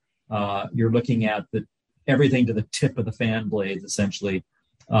essentially, you're looking at everything to the tip of the fan blades, essentially.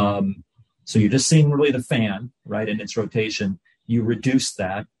 So you're just seeing really the fan, right, in its rotation. You reduce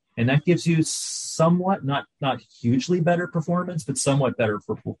that, and that gives you somewhat, not hugely better performance, but somewhat better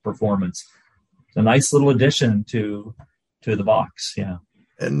performance. It's a nice little addition to the box, yeah.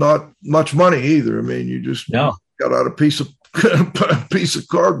 And not much money either. I mean, you just got out a piece of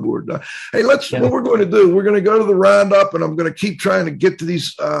cardboard. Hey, what we're going to do, we're going to go to the roundup, and I'm going to keep trying to get to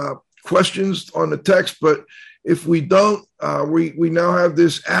these questions on the text, but if we don't, we now have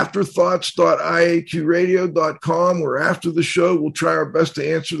this afterthoughts.iaqradio.com, where after the show, we'll try our best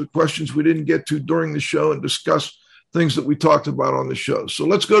to answer the questions we didn't get to during the show and discuss things that we talked about on the show. So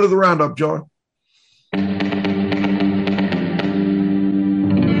let's go to the roundup, John.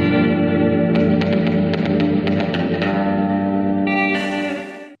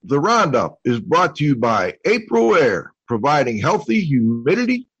 The roundup is brought to you by April Air, providing healthy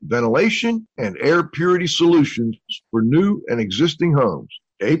humidity, ventilation, and air purity solutions for new and existing homes.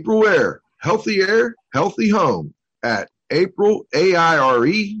 April Air, healthy air, healthy home at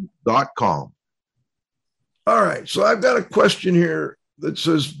aprilaire.com. All right, so I've got a question here that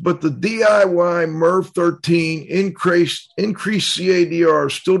says, but the DIY MERV 13 increased CADR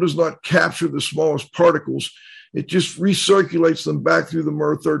still does not capture the smallest particles. It just recirculates them back through the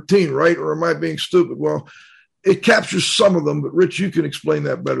MERV 13, right? Or am I being stupid? Well, it captures some of them, but Rich, you can explain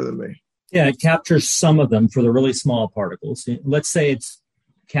that better than me. Yeah, it captures some of them for the really small particles. Let's say it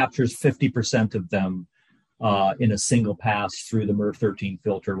captures 50% of them in a single pass through the MERV 13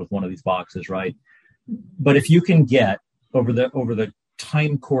 filter with one of these boxes, right? But if you can get over the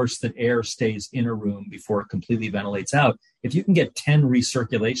time course that air stays in a room before it completely ventilates out, if you can get 10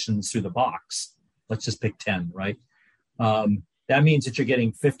 recirculations through the box, let's just pick 10, right? That means that you're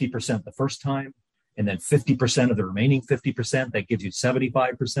getting 50% the first time, and then 50% of the remaining 50%, that gives you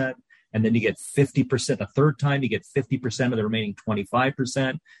 75%. And then you get 50% the third time, you get 50% of the remaining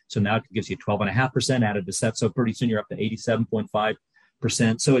 25%. So now it gives you 12.5% added to set. So pretty soon you're up to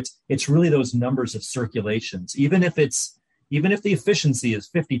 87.5%. So it's really those numbers of circulations. Even if the efficiency is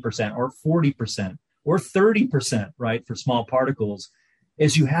 50% or 40% or 30%, right, for small particles,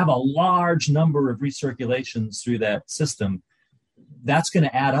 as you have a large number of recirculations through that system, that's going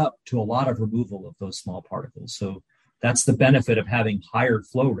to add up to a lot of removal of those small particles. So that's the benefit of having higher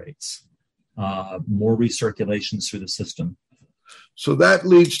flow rates, more recirculations through the system. So that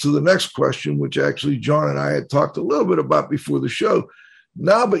leads to the next question, which actually John and I had talked a little bit about before the show.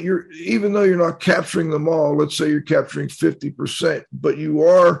 Now, but even though you're not capturing them all, let's say you're capturing 50%, but you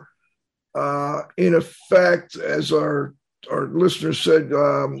are in effect, as our listener said,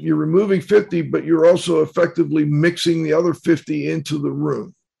 you're removing 50, but you're also effectively mixing the other 50 into the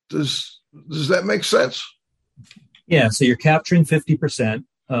room. Does that make sense? Yeah. So you're capturing 50%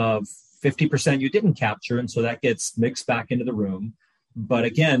 of 50% you didn't capture. And so that gets mixed back into the room. But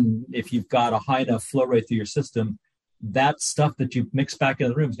again, if you've got a high enough flow rate through your system, that stuff that you mix back into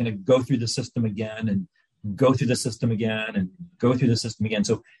the room is going to go through the system again and go through the system again and go through the system again.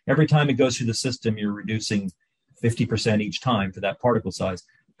 So every time it goes through the system, you're reducing 50% each time for that particle size.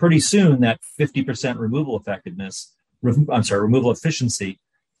 Pretty soon, that 50% removal efficiency,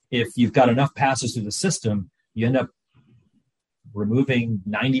 if you've got enough passes through the system, you end up removing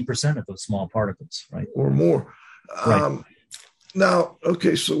 90% of those small particles, right? Or more. Right. Now,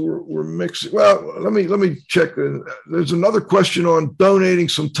 okay, so we're mixing. Well, let me check. There's another question on donating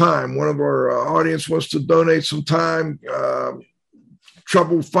some time. One of our audience wants to donate some time.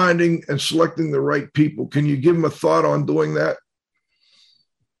 Trouble finding and selecting the right people. Can you give them a thought on doing that?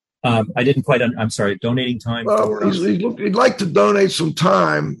 I didn't quite. I'm sorry. Donating time. He'd like to donate some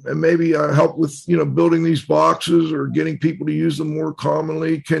time and maybe help with building these boxes or getting people to use them more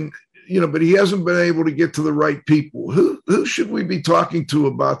commonly. But he hasn't been able to get to the right people. Who should we be talking to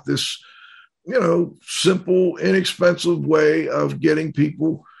about this, simple, inexpensive way of getting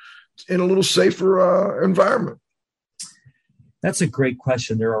people in a little safer environment? That's a great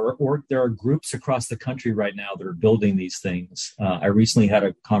question. There are groups across the country right now that are building these things. I recently had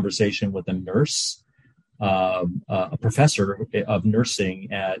a conversation with a nurse, a professor of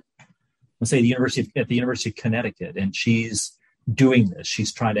nursing at, let's say, the University of Connecticut, and she's doing this.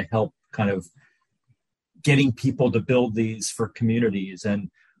 She's trying to help kind of getting people to build these for communities. And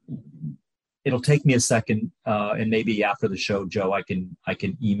it'll take me a second, and maybe after the show, Joe, I can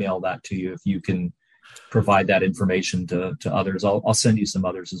email that to you if you can provide that information to others. I'll send you some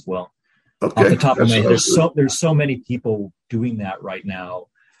others as well. Okay. Off the top of my head, there's so many people doing that right now,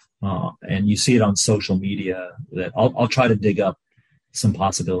 and you see it on social media that I'll try to dig up some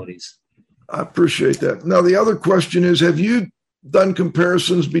possibilities. I appreciate that. Now, the other question is, have you done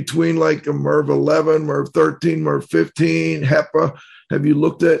comparisons between like a MERV 11, MERV 13, MERV 15, HEPA? Have you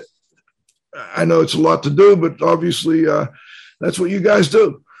looked at, I know it's a lot to do, but obviously that's what you guys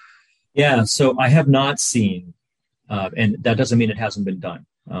do. Yeah, so I have not seen, and that doesn't mean it hasn't been done,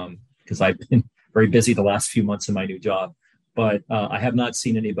 because I've been very busy the last few months in my new job, but I have not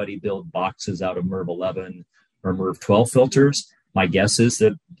seen anybody build boxes out of MERV 11 or MERV 12 filters. My guess is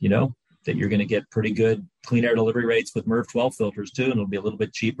that, that you're going to get pretty good clean air delivery rates with MERV 12 filters too, and it'll be a little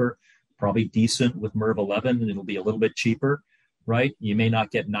bit cheaper, probably decent with MERV 11, and it'll be a little bit cheaper, right? You may not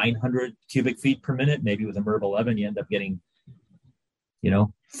get 900 cubic feet per minute. Maybe with a MERV 11, you end up getting,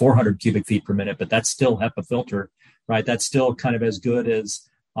 400 cubic feet per minute, but that's still HEPA filter, right? That's still kind of as good as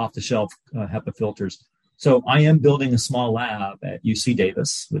off-the-shelf HEPA filters. So I am building a small lab at UC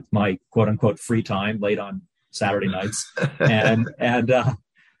Davis with my quote-unquote free time late on Saturday nights, and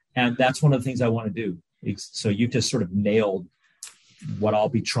that's one of the things I want to do. So you just sort of nailed what I'll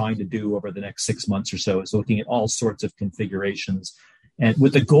be trying to do over the next 6 months or so, is looking at all sorts of configurations, and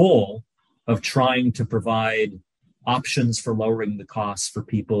with the goal of trying to provide options for lowering the costs for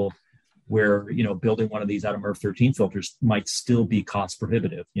people where, building one of these out of MERV 13 filters might still be cost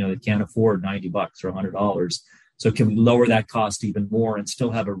prohibitive. They can't afford $90 or $100. So can we lower that cost even more and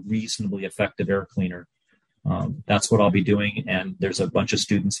still have a reasonably effective air cleaner? That's what I'll be doing. And there's a bunch of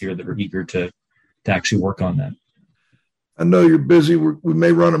students here that are eager to actually work on that. I know you're busy. We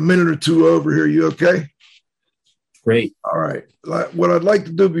may run a minute or two over here. You okay? Great. All right. What I'd like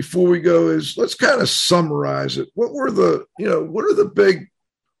to do before we go is let's kind of summarize it. What are the big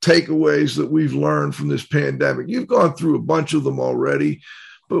takeaways that we've learned from this pandemic? You've gone through a bunch of them already,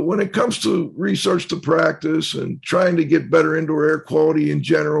 but when it comes to research to practice and trying to get better indoor air quality in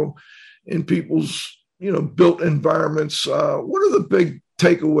general in people's, built environments, what are the big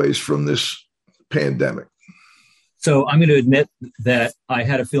takeaways from this pandemic? So I'm going to admit that I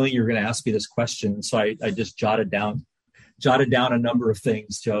had a feeling you were going to ask me this question. So I just jotted down a number of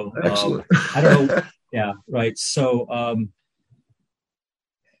things, Joe. Excellent. I don't know. Yeah. Right. So,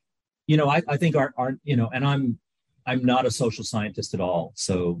 I think our and I'm not a social scientist at all.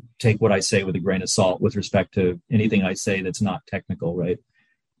 So take what I say with a grain of salt with respect to anything I say that's not technical, right?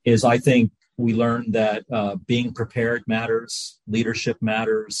 I think we learned that being prepared matters, leadership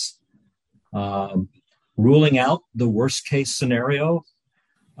matters, ruling out the worst case scenario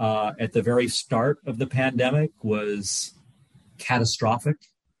at the very start of the pandemic was catastrophic.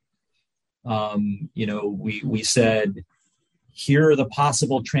 We said, here are the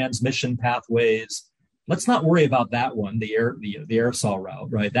possible transmission pathways. Let's not worry about that one, the aerosol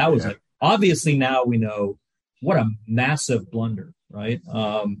route, right? That was a obviously now we know what a massive blunder, right?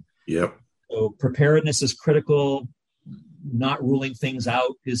 Yep. So preparedness is critical. Not ruling things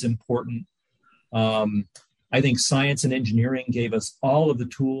out is important. I think science and engineering gave us all of the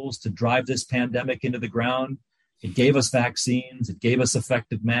tools to drive this pandemic into the ground. It gave us vaccines. It gave us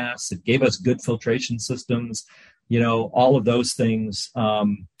effective masks. It gave us good filtration systems, all of those things.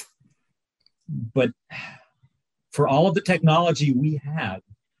 But for all of the technology we had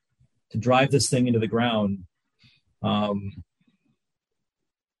to drive this thing into the ground,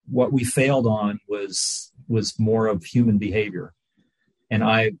 what we failed on was more of human behavior. And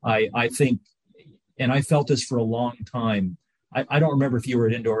I think, and I felt this for a long time. I don't remember if you were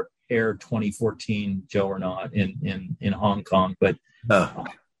at Indoor Air 2014, Joe, or not in Hong Kong, but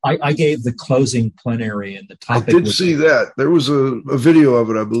I gave the closing plenary, and the topic. I did see that. There was a video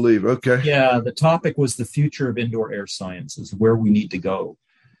of it, I believe. Okay. Yeah, the topic was the future of indoor air sciences, where we need to go.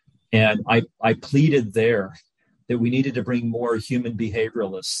 And I pleaded there that we needed to bring more human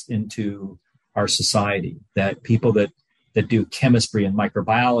behavioralists into our society, that people that do chemistry and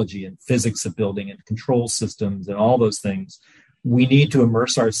microbiology and physics of building and control systems and all those things, we need to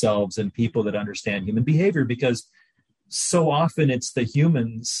immerse ourselves in people that understand human behavior, because so often it's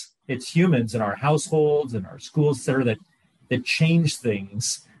humans in our households and our schools that change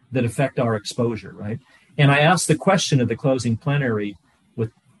things that affect our exposure, right? And I asked the question at the closing plenary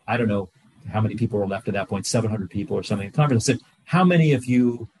with, I don't know how many people were left at that point, 700 people or something. The conference said, how many of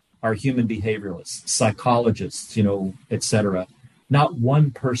you are human behavioralists, psychologists, et cetera? Not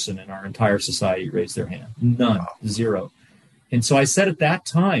one person in our entire society raised their hand. None. Wow. Zero. And so I said at that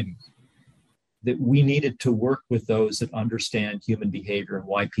time that we needed to work with those that understand human behavior and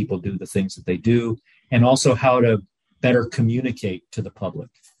why people do the things that they do, and also how to better communicate to the public.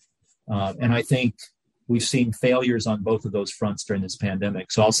 And I think we've seen failures on both of those fronts during this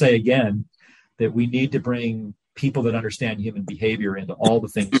pandemic. So I'll say again that we need to bring people that understand human behavior into all the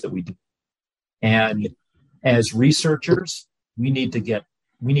things that we do. And as researchers, we need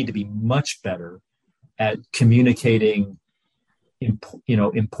to be much better at communicating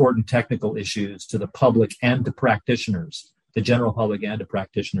important technical issues to the public and to practitioners, the general public and to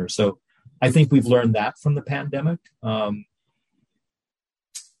practitioners. So I think we've learned that from the pandemic.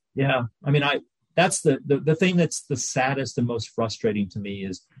 That's the thing that's the saddest and most frustrating to me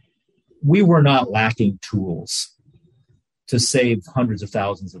is we were not lacking tools to save hundreds of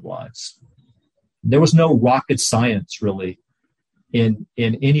thousands of lives. There was no rocket science really in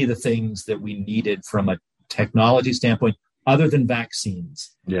any of the things that we needed from a technology standpoint, other than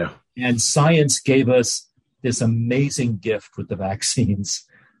vaccines. Yeah. And science gave us this amazing gift with the vaccines.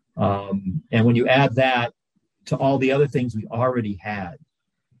 And when you add that to all the other things we already had,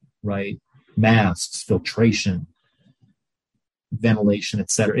 right? Masks, filtration, ventilation,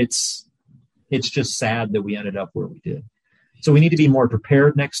 et cetera. It's just sad that we ended up where we did. So we need to be more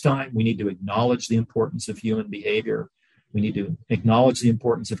prepared next time. We need to acknowledge the importance of human behavior. We need to acknowledge the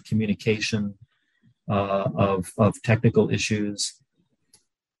importance of communication, of technical issues.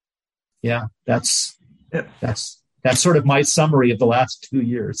 Yeah, that's sort of my summary of the last 2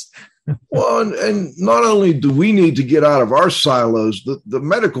 years. Well, and not only do we need to get out of our silos, the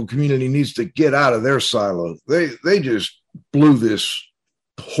medical community needs to get out of their silos. They just blew this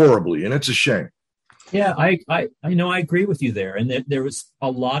horribly, and it's a shame. Yeah, I agree with you there. And there was a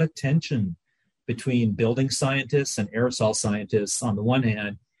lot of tension between building scientists and aerosol scientists on the one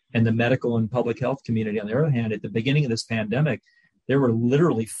hand, and the medical and public health community on the other hand. At the beginning of this pandemic, there were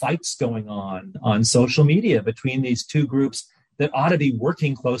literally fights going on social media between these two groups that ought to be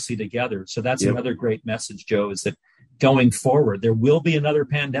working closely together. So that's another great message, Joe, is that going forward, there will be another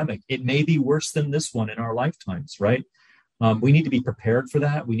pandemic. It may be worse than this one in our lifetimes, right? We need to be prepared for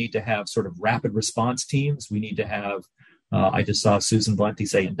that. We need to have sort of rapid response teams. We need to have, I just saw Susan Valenti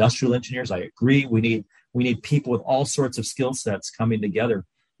say industrial engineers. I agree. We need people with all sorts of skill sets coming together,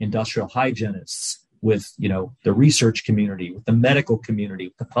 industrial hygienists, with the research community, with the medical community,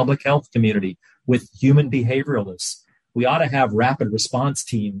 with the public health community, with human behavioralists. We ought to have rapid response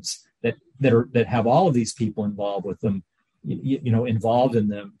teams that have all of these people involved with them, involved in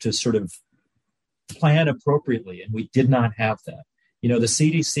them to sort of plan appropriately. And we did not have that. The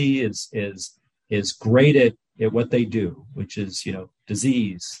CDC is great at what they do, which is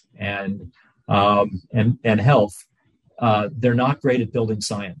disease and health. They're not great at building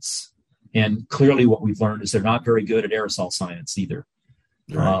science. And clearly what we've learned is they're not very good at aerosol science either.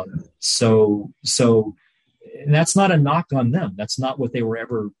 Right. And that's not a knock on them. That's not what they were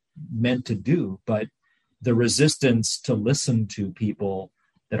ever meant to do. But the resistance to listen to people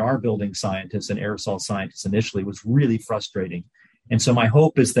that are building scientists and aerosol scientists initially was really frustrating. And so my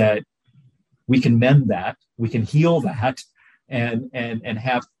hope is that we can mend that, we can heal that, and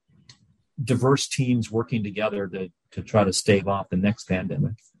have diverse teams working together to try to stave off the next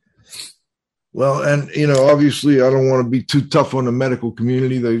pandemic. Well, and, obviously I don't want to be too tough on the medical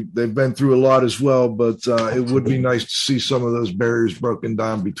community. They've been through a lot as well, but it would be nice to see some of those barriers broken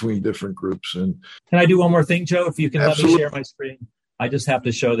down between different groups. And can I do one more thing, Joe? If you can Absolutely. Let me share my screen. I just have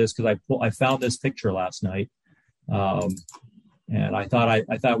to show this because I found this picture last night. And I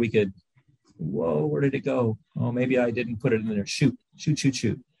thought we could, whoa, where did it go? Oh, maybe I didn't put it in there. Shoot.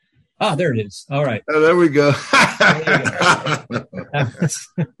 Ah, there it is. All right. Oh, there we go.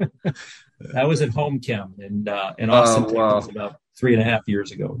 That was at Home Chem in Austin, Texas, about 3.5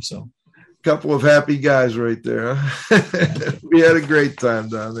 years ago or so. Couple of happy guys right there. Huh? We had a great time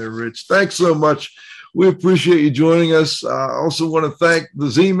down there, Rich. Thanks so much. We appreciate you joining us. I also want to thank the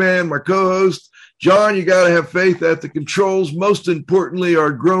Z-Man, my co-host. John, you got to have faith at the controls. Most importantly,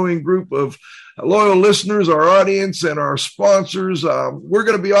 our growing group of loyal listeners, our audience, and our sponsors. We're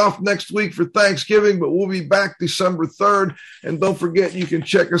going to be off next week for Thanksgiving, but we'll be back December 3rd. And don't forget, you can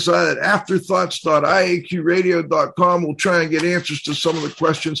check us out at afterthoughts.iaqradio.com. We'll try and get answers to some of the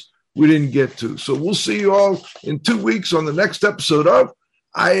questions we didn't get to. So we'll see you all in 2 weeks on the next episode of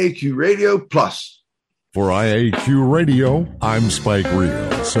IAQ Radio Plus. For IAQ Radio, I'm Spike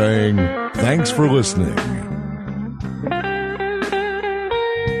Reel saying thanks for listening.